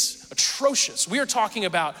it's atrocious. We are talking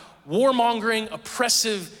about warmongering,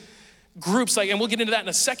 oppressive groups, and we'll get into that in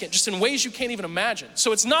a second, just in ways you can't even imagine.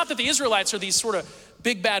 So it's not that the Israelites are these sort of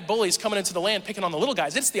big bad bullies coming into the land picking on the little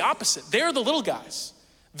guys. It's the opposite. They're the little guys.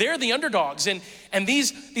 They're the underdogs. And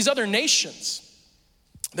these other nations,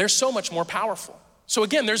 they're so much more powerful. So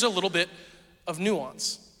again, there's a little bit of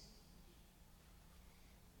nuance.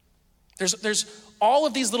 There's all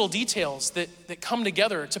of these little details that come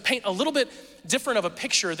together to paint a little bit different of a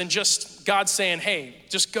picture than just God saying, hey,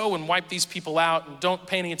 just go and wipe these people out and don't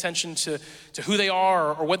pay any attention to who they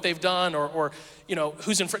are or what they've done or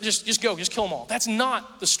who's in front. Just go, just kill them all. That's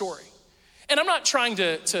not the story. And I'm not trying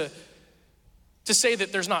to say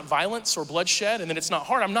that there's not violence or bloodshed and that it's not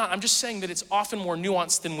hard. I'm just saying that it's often more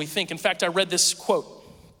nuanced than we think. In fact, I read this quote.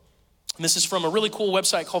 And this is from a really cool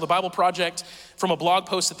website called The Bible Project, from a blog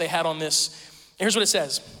post that they had on this. And here's what it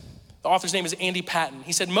says. The author's name is Andy Patton.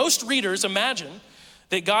 He said, most readers imagine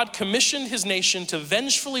that God commissioned his nation to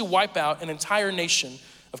vengefully wipe out an entire nation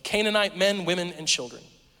of Canaanite men, women, and children.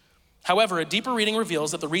 However, a deeper reading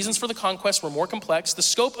reveals that the reasons for the conquest were more complex, the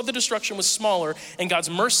scope of the destruction was smaller, and God's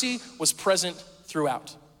mercy was present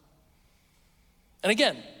throughout. And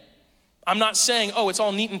again, I'm not saying, it's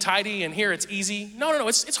all neat and tidy and here it's easy. No,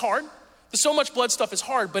 it's hard. The so much blood stuff is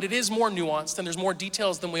hard, but it is more nuanced and there's more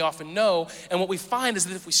details than we often know. And what we find is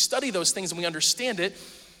that if we study those things and we understand it,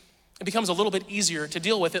 it becomes a little bit easier to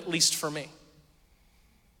deal with, at least for me.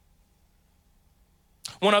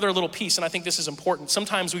 One other little piece, and I think this is important.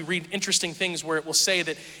 Sometimes we read interesting things where it will say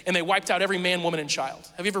that, and they wiped out every man, woman, and child.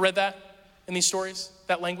 Have you ever read that in these stories,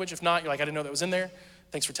 that language? If not, you're like, I didn't know that was in there.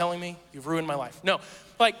 Thanks for telling me. You've ruined my life. No,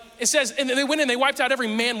 it says, and they went in, they wiped out every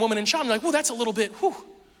man, woman, and child. I'm like, that's a little bit,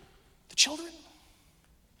 the children?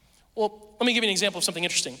 Well, let me give you an example of something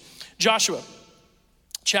interesting. Joshua,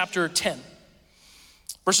 chapter 10,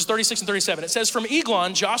 verses 36 and 37. It says, from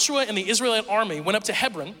Eglon, Joshua and the Israelite army went up to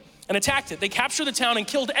Hebron and attacked it. They captured the town and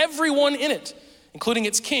killed everyone in it, including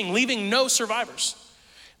its king, leaving no survivors.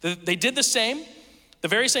 They did the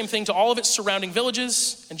very same thing to all of its surrounding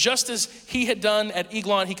villages. And just as he had done at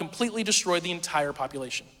Eglon, he completely destroyed the entire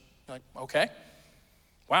population. You're like, okay,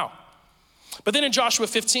 wow. But then in Joshua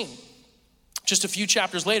 15, just a few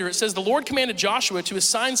chapters later, it says, the Lord commanded Joshua to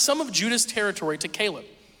assign some of Judah's territory to Caleb.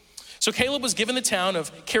 So Caleb was given the town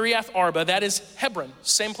of Kiriath Arba, that is Hebron,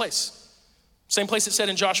 same place. Same place it said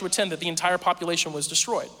in Joshua 10 that the entire population was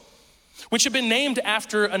destroyed, which had been named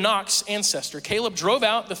after Anak's ancestor. Caleb drove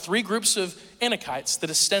out the 3 groups of Anakites, the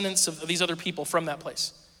descendants of these other people, from that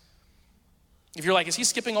place. If you're like, is he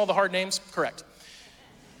skipping all the hard names? Correct.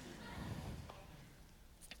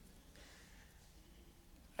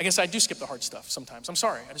 I guess I do skip the hard stuff sometimes. I'm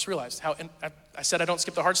sorry, I just realized how, and I said I don't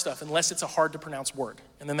skip the hard stuff unless it's a hard to pronounce word,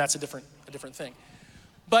 and then that's a different thing.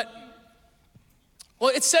 But Well,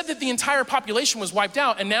 it said that the entire population was wiped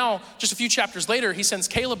out, and now, just a few chapters later, he sends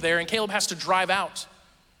Caleb there, and Caleb has to drive out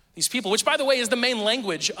these people, which, by the way, is the main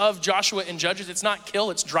language of Joshua and Judges. It's not kill,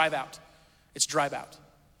 it's drive out. It's drive out.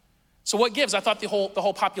 So what gives? I thought the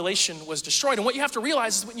whole population was destroyed. And what you have to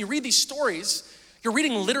realize is when you read these stories, you're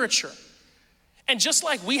reading literature. And just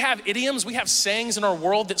like we have idioms, we have sayings in our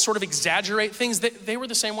world that sort of exaggerate things, they were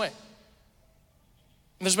the same way.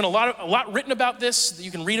 And there's been a lot written about this.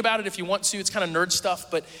 You can read about it if you want to. It's kind of nerd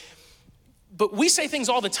stuff, but we say things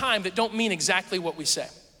all the time that don't mean exactly what we say,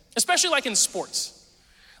 especially like in sports.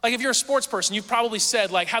 Like if you're a sports person, you've probably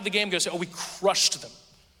said, like, how'd the game go? Say, oh, we crushed them.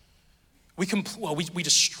 We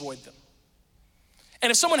destroyed them.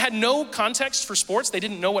 And if someone had no context for sports, they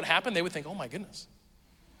didn't know what happened, they would think, oh my goodness,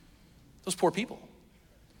 those poor people.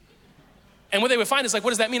 And what they would find is like,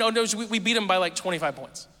 what does that mean? Oh no, we beat them by like 25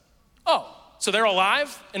 points. Oh, so they're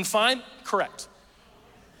alive and fine? Correct,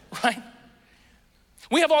 right?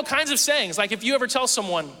 We have all kinds of sayings. Like if you ever tell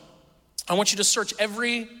someone, I want you to search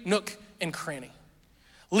every nook and cranny,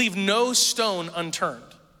 leave no stone unturned.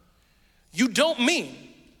 You don't mean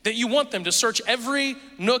that you want them to search every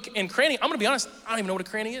nook and cranny. I'm gonna be honest, I don't even know what a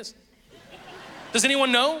cranny is. Does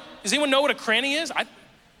anyone know? Does anyone know what a cranny is?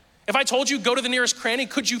 If I told you, go to the nearest cranny,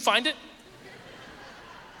 could you find it?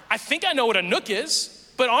 I think I know what a nook is,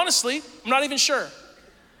 but honestly, I'm not even sure.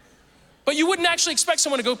 But you wouldn't actually expect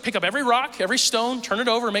someone to go pick up every rock, every stone, turn it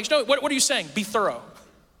over, and make sure. No, what are you saying? Be thorough.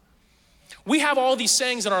 We have all these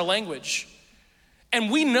sayings in our language,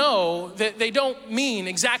 and we know that they don't mean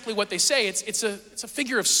exactly what they say. It's a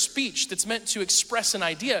figure of speech that's meant to express an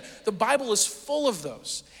idea. The Bible is full of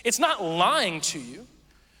those. It's not lying to you,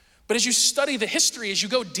 but as you study the history, as you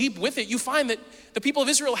go deep with it, you find that the people of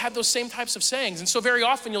Israel had those same types of sayings. And so very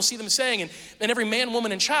often you'll see them saying, and every man,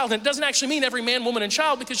 woman, and child. And it doesn't actually mean every man, woman, and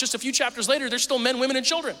child, because just a few chapters later, there's still men, women, and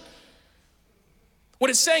children. What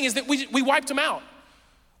it's saying is that we wiped them out.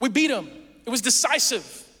 We beat them. It was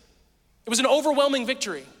decisive. It was an overwhelming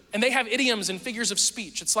victory. And they have idioms and figures of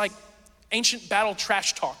speech. It's like ancient battle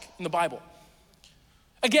trash talk in the Bible.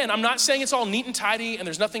 Again, I'm not saying it's all neat and tidy and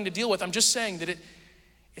there's nothing to deal with. I'm just saying that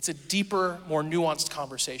it's a deeper, more nuanced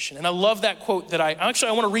conversation. And I love that quote that I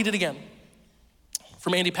want to read it again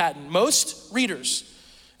from Andy Patton. Most readers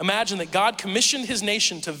imagine that God commissioned his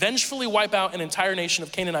nation to vengefully wipe out an entire nation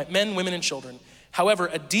of Canaanite men, women, and children. However,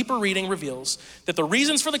 a deeper reading reveals that the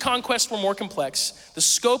reasons for the conquest were more complex, the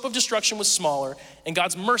scope of destruction was smaller, and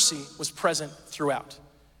God's mercy was present throughout.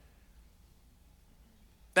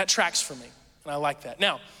 That tracks for me, and I like that.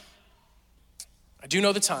 Now, I do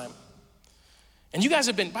know the time. And you guys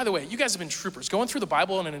have been, by the way, you guys have been troopers. Going through the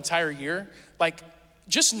Bible in an entire year, like,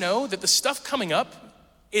 just know that the stuff coming up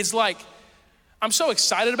is like, I'm so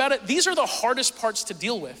excited about it. These are the hardest parts to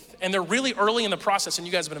deal with, and they're really early in the process, and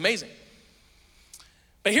you guys have been amazing.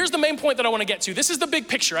 But here's the main point that I want to get to. This is the big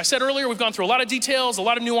picture. I said earlier, we've gone through a lot of details, a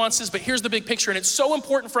lot of nuances, but here's the big picture, and it's so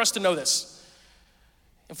important for us to know this.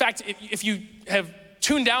 In fact, if you have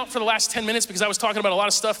tuned out for the last 10 minutes because I was talking about a lot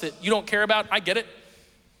of stuff that you don't care about, I get it.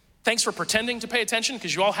 Thanks for pretending to pay attention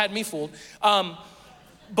because you all had me fooled.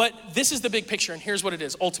 But this is the big picture, and here's what it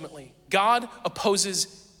is. Ultimately, God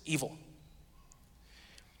opposes evil.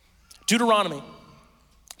 Deuteronomy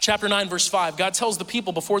chapter 9, verse 5, God tells the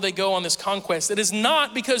people before they go on this conquest, it is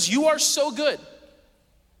not because you are so good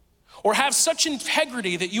or have such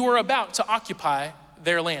integrity that you are about to occupy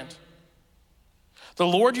their land. The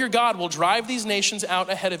Lord your God will drive these nations out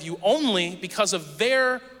ahead of you only because of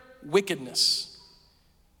their wickedness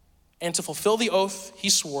and to fulfill the oath he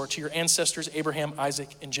swore to your ancestors, Abraham, Isaac,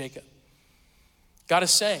 and Jacob. God is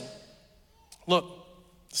saying, look,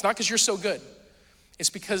 it's not because you're so good. It's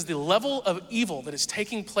because the level of evil that is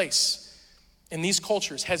taking place in these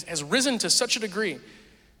cultures has risen to such a degree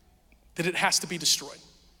that it has to be destroyed.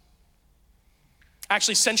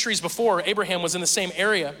 Actually, centuries before, Abraham was in the same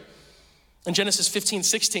area. In Genesis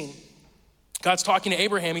 15:16, God's talking to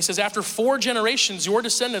Abraham. He says, after 4 generations, your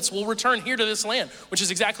descendants will return here to this land, which is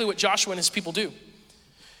exactly what Joshua and his people do.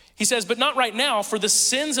 He says, but not right now, for the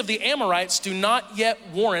sins of the Amorites do not yet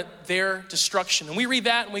warrant their destruction. And we read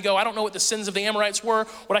that and we go, I don't know what the sins of the Amorites were.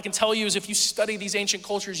 What I can tell you is if you study these ancient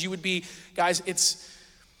cultures, you would be, guys,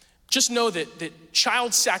 just know that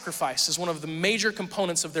child sacrifice is one of the major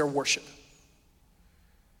components of their worship.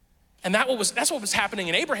 And that's what was happening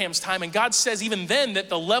in Abraham's time. And God says even then that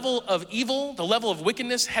the level of evil, the level of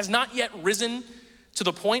wickedness has not yet risen to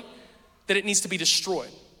the point that it needs to be destroyed.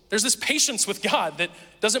 There's this patience with God that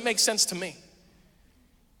doesn't make sense to me.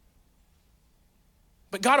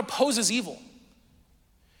 But God opposes evil.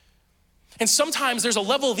 And sometimes there's a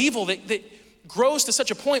level of evil that grows to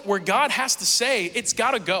such a point where God has to say, it's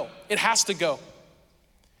gotta go. It has to go.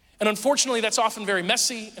 And unfortunately, that's often very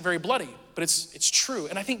messy and very bloody, but it's true.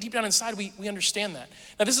 And I think deep down inside, we understand that.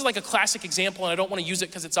 Now, this is like a classic example, and I don't want to use it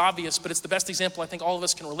because it's obvious, but it's the best example I think all of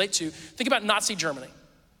us can relate to. Think about Nazi Germany.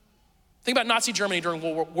 Think about Nazi Germany during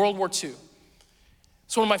World War II.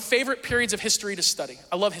 It's one of my favorite periods of history to study.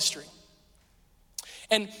 I love history.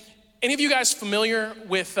 And any of you guys familiar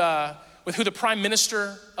with who the prime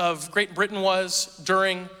minister of Great Britain was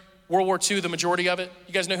during World War II, the majority of it?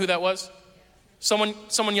 You guys know who that was? Someone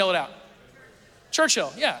yell it out.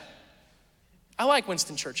 Churchill, yeah. I like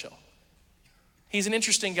Winston Churchill. He's an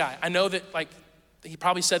interesting guy. I know that he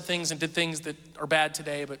probably said things and did things that are bad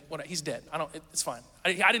today, but he's dead. It's fine.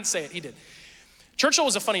 I didn't say it, he did. Churchill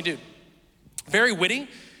was a funny dude. Very witty.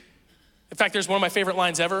 In fact, there's one of my favorite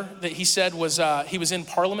lines ever that he said was, he was in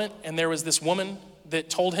Parliament and there was this woman that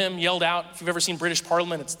told him, yelled out, if you've ever seen British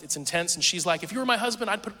Parliament, it's intense. And she's like, if you were my husband,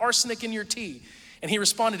 I'd put arsenic in your tea. And he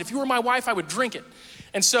responded, if you were my wife, I would drink it.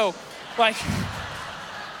 And so,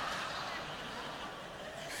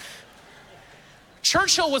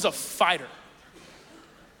 Churchill was a fighter.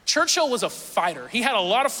 Churchill was a fighter. He had a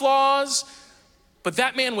lot of flaws, but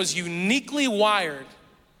that man was uniquely wired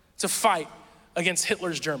to fight against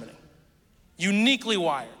Hitler's Germany. Uniquely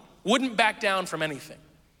wired. Wouldn't back down from anything.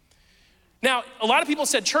 Now, a lot of people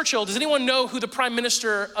said Churchill. Does anyone know who the prime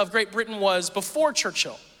minister of Great Britain was before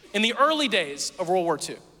Churchill? In the early days of World War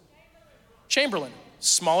II. Chamberlain.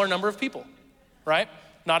 Smaller number of people, right?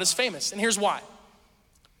 Not as famous. And here's why.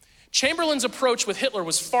 Chamberlain's approach with Hitler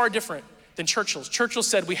was far different than Churchill's. Churchill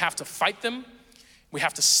said, we have to fight them. We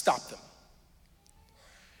have to stop them.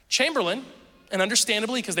 Chamberlain, and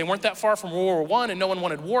understandably, because they weren't that far from World War I and no one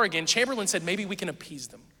wanted war again, Chamberlain said, maybe we can appease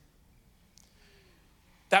them.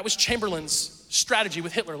 That was Chamberlain's strategy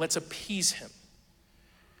with Hitler. Let's appease him.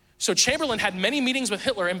 So Chamberlain had many meetings with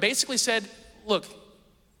Hitler and basically said, look,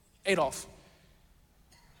 Adolf,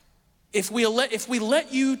 if we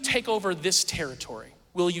let you take over this territory,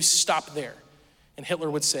 will you stop there? And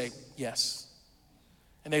Hitler would say, yes.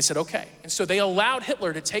 And they said, okay. And so they allowed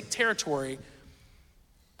Hitler to take territory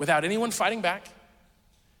without anyone fighting back.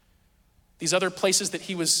 These other places that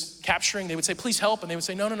he was capturing, they would say, please help. And they would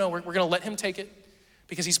say, no, we're gonna let him take it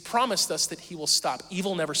because he's promised us that he will stop.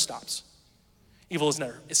 Evil never stops. Evil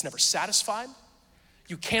is never satisfied.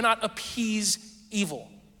 You cannot appease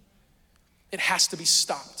evil. It has to be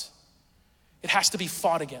stopped. It has to be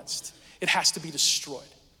fought against. It has to be destroyed.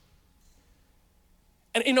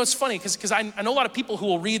 And it's funny because I know a lot of people who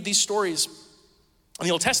will read these stories in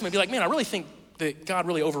the Old Testament and be like, man, I really think that God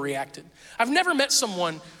really overreacted. I've never met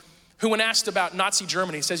someone who, when asked about Nazi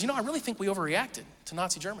Germany, says, I really think we overreacted to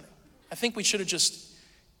Nazi Germany. I think we should have just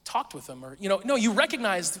talked with them. Or, no, you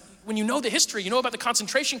recognize when you know the history, you know about the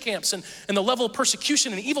concentration camps and the level of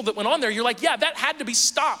persecution and evil that went on there, you're like, yeah, that had to be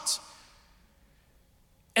stopped.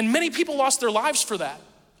 And many people lost their lives for that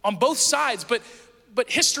on both sides, but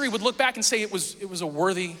history would look back and say it was a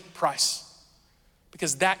worthy price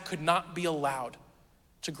because that could not be allowed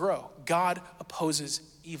to grow. God opposes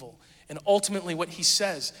evil. And ultimately what he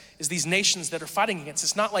says is these nations that are fighting against,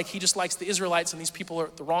 it's not like he just likes the Israelites and these people are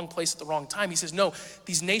at the wrong place at the wrong time. He says, no,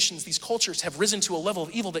 these nations, these cultures have risen to a level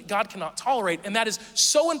of evil that God cannot tolerate. And that is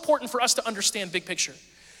so important for us to understand big picture.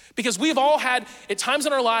 Because we've all had at times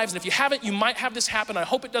in our lives, and if you haven't, you might have this happen. I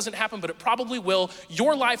hope it doesn't happen, but it probably will.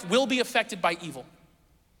 Your life will be affected by evil.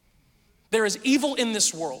 There is evil in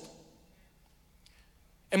this world.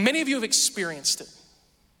 And many of you have experienced it.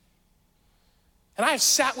 And I have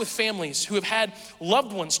sat with families who have had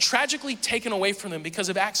loved ones tragically taken away from them because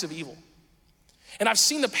of acts of evil. And I've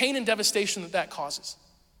seen the pain and devastation that causes.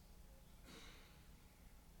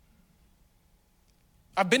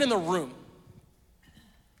 I've been in the room.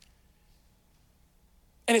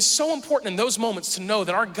 And it's so important in those moments to know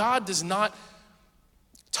that our God does not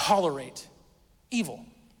tolerate evil.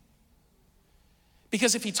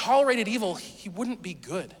 Because if he tolerated evil, he wouldn't be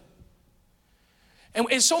good. And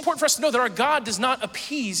it's so important for us to know that our God does not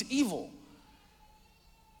appease evil.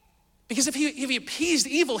 Because if he appeased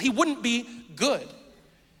evil, he wouldn't be good.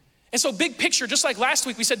 And so big picture, just like last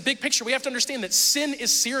week we said big picture, we have to understand that sin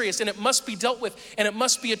is serious and it must be dealt with and it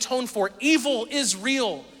must be atoned for. Evil is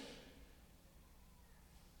real.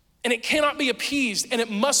 And it cannot be appeased and it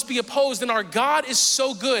must be opposed. And our God is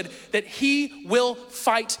so good that he will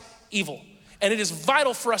fight evil. And it is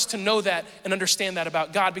vital for us to know that and understand that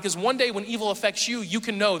about God, because one day when evil affects you, you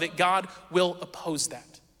can know that God will oppose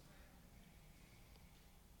that.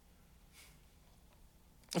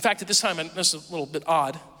 In fact, at this time, and this is a little bit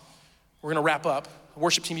odd, we're gonna wrap up. The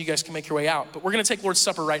worship team, you guys can make your way out, but we're gonna take Lord's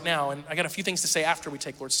Supper right now, and I got a few things to say after we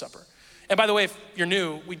take Lord's Supper. And by the way, if you're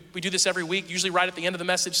new, we do this every week, usually right at the end of the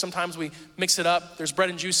message. Sometimes we mix it up. There's bread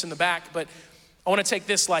and juice in the back, but I want to take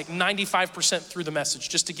this like 95% through the message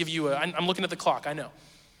just to give you I'm looking at the clock, I know.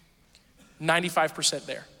 95%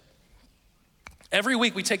 there. Every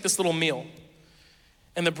week we take this little meal,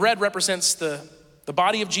 and the bread represents the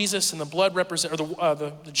body of Jesus, and the blood represents, or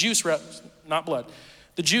the juice, not blood,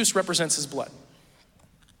 the juice represents his blood.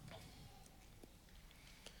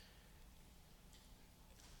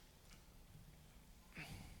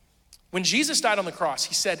 When Jesus died on the cross,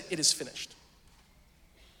 he said, "It is finished."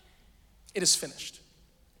 It is finished.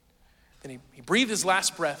 Then he breathed his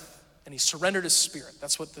last breath and he surrendered his spirit.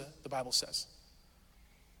 That's what the Bible says.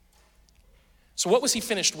 So what was he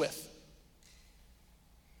finished with?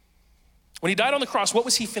 When he died on the cross, what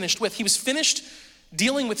was he finished with? He was finished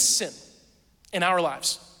dealing with sin in our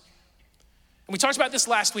lives. And we talked about this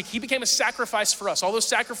last week. He became a sacrifice for us. All those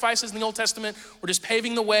sacrifices in the Old Testament were just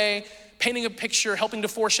paving the way, painting a picture, helping to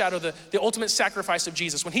foreshadow the ultimate sacrifice of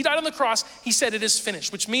Jesus. When he died on the cross, he said it is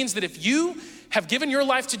finished, which means that if you have given your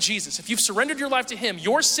life to Jesus, if you've surrendered your life to him,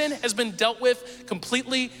 your sin has been dealt with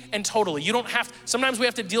completely and totally. You don't have, sometimes we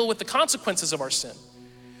have to deal with the consequences of our sin.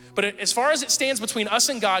 But as far as it stands between us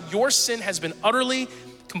and God, your sin has been utterly,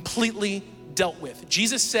 completely dealt with.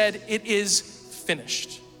 Jesus said it is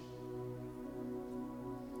finished.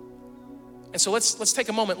 And so let's take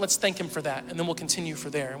a moment, let's thank him for that, and then we'll continue for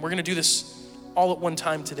there. And we're gonna do this all at one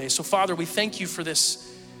time today. So Father, we thank you for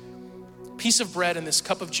this piece of bread and this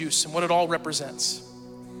cup of juice and what it all represents.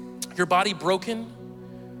 Your body broken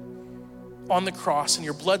on the cross and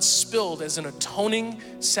your blood spilled as an atoning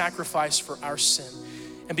sacrifice for our sin.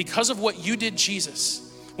 And because of what you did, Jesus,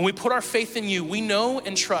 when we put our faith in you, we know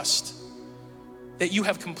and trust that you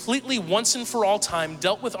have completely, once and for all time,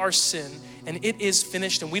 dealt with our sin, and it is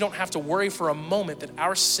finished, and we don't have to worry for a moment that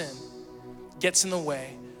our sin gets in the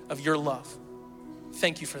way of your love.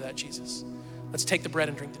 Thank you for that, Jesus. Let's take the bread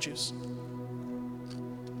and drink the juice.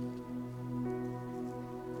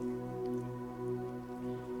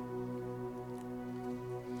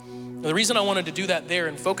 Now, the reason I wanted to do that there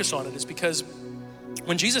and focus on it is because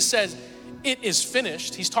when Jesus says it is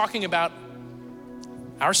finished, he's talking about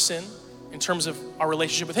our sin in terms of our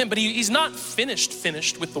relationship with him, but he's not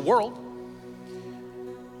finished with the world.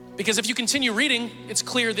 Because if you continue reading, it's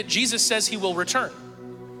clear that Jesus says he will return.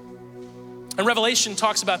 And Revelation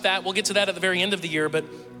talks about that. We'll get to that at the very end of the year, but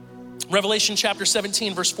Revelation chapter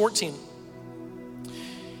 17, verse 14,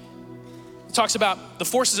 it talks about the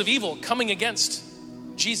forces of evil coming against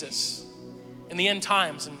Jesus in the end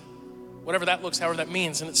times, and whatever that looks, however that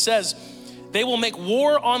means. And it says, they will make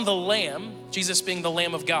war on the Lamb, Jesus being the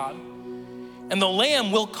Lamb of God, and the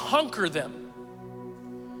Lamb will conquer them.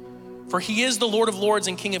 For he is the Lord of lords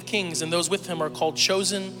and King of kings, and those with him are called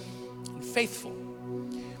chosen and faithful.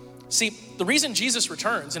 See, the reason Jesus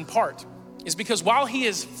returns in part is because while he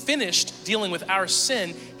is finished dealing with our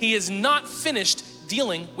sin, he is not finished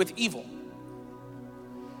dealing with evil.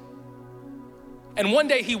 And one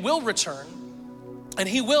day he will return, and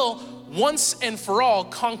he will once and for all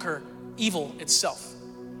conquer evil itself.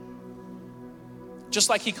 Just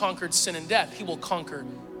like he conquered sin and death, he will conquer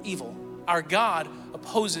evil. Our God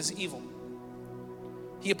opposes evil.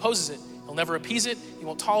 He opposes it. He'll never appease it. He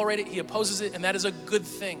won't tolerate it. He opposes it, and that is a good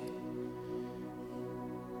thing.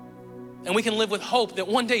 And we can live with hope that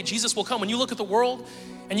one day Jesus will come. When you look at the world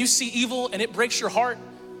and you see evil and it breaks your heart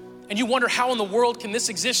and you wonder how in the world can this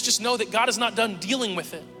exist, just know that God is not done dealing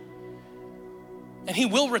with it. And he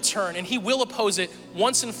will return and he will oppose it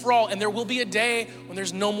once and for all. And there will be a day when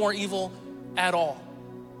there's no more evil at all.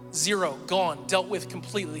 Zero, gone, dealt with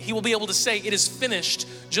completely. He will be able to say it is finished,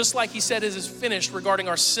 just like he said it is finished regarding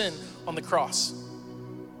our sin on the cross.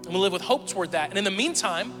 And we live with hope toward that. And in the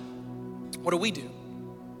meantime, what do?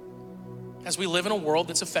 As we live in a world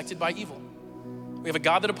that's affected by evil. We have a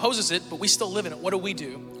God that opposes it, but we still live in it. What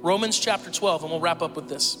do? Romans chapter 12, and we'll wrap up with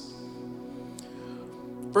this.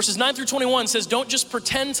 Verses 9 through 21 says, don't just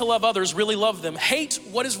pretend to love others, really love them. Hate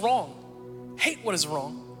what is wrong. Hate what is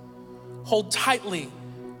wrong. Hold tightly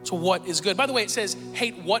to what is good. By the way, it says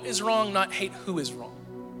hate what is wrong, not hate who is wrong.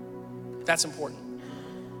 That's important.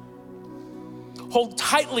 Hold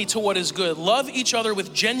tightly to what is good. Love each other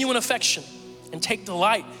with genuine affection and take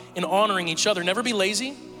delight in honoring each other. Never be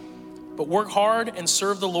lazy, but work hard and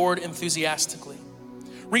serve the Lord enthusiastically.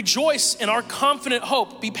 Rejoice in our confident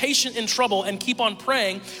hope. Be patient in trouble and keep on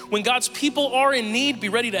praying. When God's people are in need, be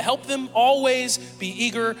ready to help them. Always be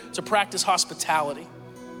eager to practice hospitality.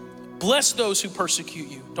 Bless those who persecute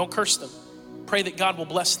you. Don't curse them. Pray that God will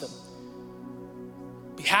bless them.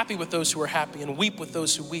 Be happy with those who are happy and weep with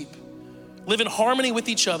those who weep. Live in harmony with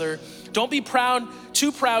each other. Don't be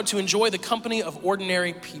too proud to enjoy the company of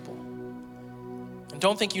ordinary people. And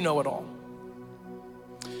don't think you know it all.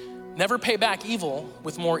 Never pay back evil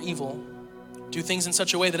with more evil. Do things in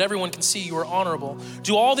such a way that everyone can see you are honorable.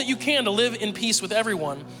 Do all that you can to live in peace with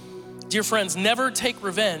everyone. Dear friends, never take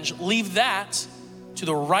revenge. Leave that to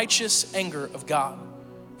the righteous anger of God.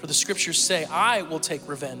 For the scriptures say, I will take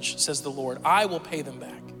revenge, says the Lord. I will pay them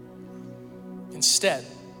back. Instead,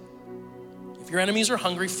 if your enemies are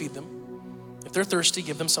hungry, feed them. If they're thirsty,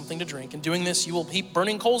 give them something to drink. In doing this, you will heap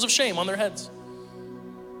burning coals of shame on their heads.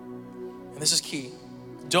 And this is key.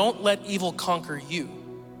 Don't let evil conquer you,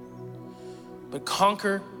 but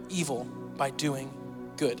conquer evil by doing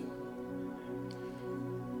good.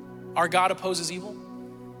 Our God opposes evil.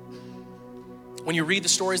 When you read the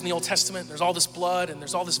stories in the Old Testament, there's all this blood and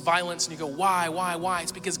there's all this violence, and you go, why?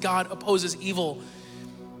 It's because God opposes evil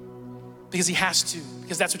because he has to,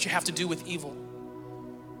 because that's what you have to do with evil.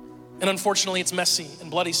 And unfortunately, it's messy and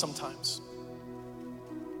bloody sometimes.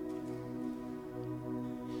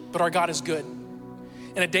 But our God is good.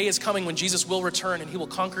 And a day is coming when Jesus will return and he will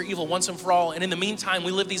conquer evil once and for all. And in the meantime,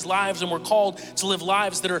 we live these lives, and we're called to live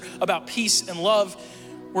lives that are about peace and love.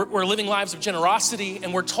 We're living lives of generosity,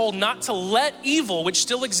 and we're told not to let evil, which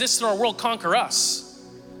still exists in our world, conquer us.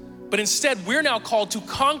 But instead, we're now called to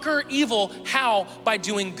conquer evil. How? By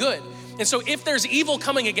doing good. And so if there's evil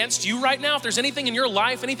coming against you right now, if there's anything in your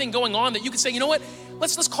life, anything going on that you could say, you know what,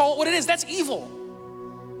 let's call it what it is. That's evil.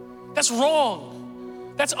 That's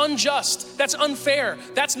wrong. That's unjust. That's unfair.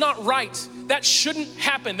 That's not right. That shouldn't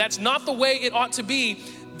happen. That's not the way it ought to be.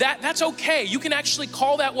 That's okay. You can actually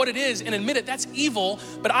call that what it is and admit it. That's evil,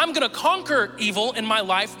 but I'm gonna conquer evil in my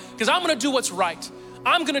life because I'm gonna do what's right.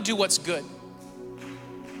 I'm gonna do what's good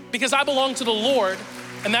because I belong to the Lord,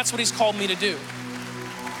 and that's what he's called me to do.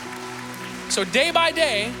 So day by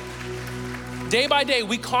day,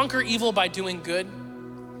 we conquer evil by doing good.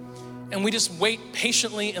 And we just wait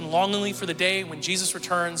patiently and longingly for the day when Jesus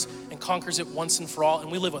returns and conquers it once and for all.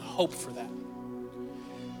 And we live with hope for that.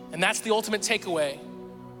 And that's the ultimate takeaway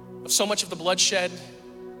of so much of the bloodshed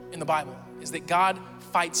in the Bible, is that God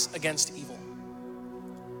fights against evil.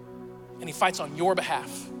 And he fights on your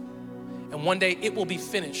behalf. And one day it will be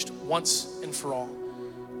finished once and for all.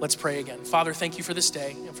 Let's pray again. Father, thank you for this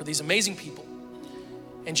day and for these amazing people.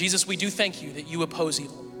 And Jesus, we do thank you that you oppose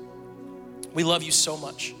evil. We love you so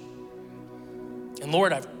much. And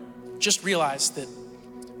Lord, I've just realized that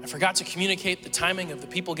I forgot to communicate the timing of the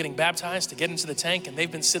people getting baptized to get into the tank, and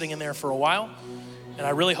they've been sitting in there for a while. And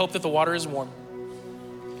I really hope that the water is warm.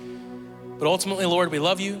 But ultimately, Lord, we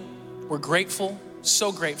love you. We're grateful,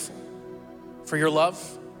 so grateful for your love,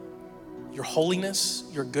 your holiness,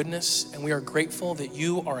 your goodness, and we are grateful that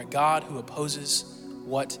you are a God who opposes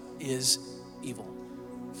what is evil.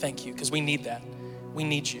 Thank you, because we need that. We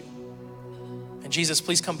need you. And Jesus,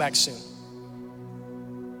 please come back soon.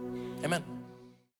 Amen.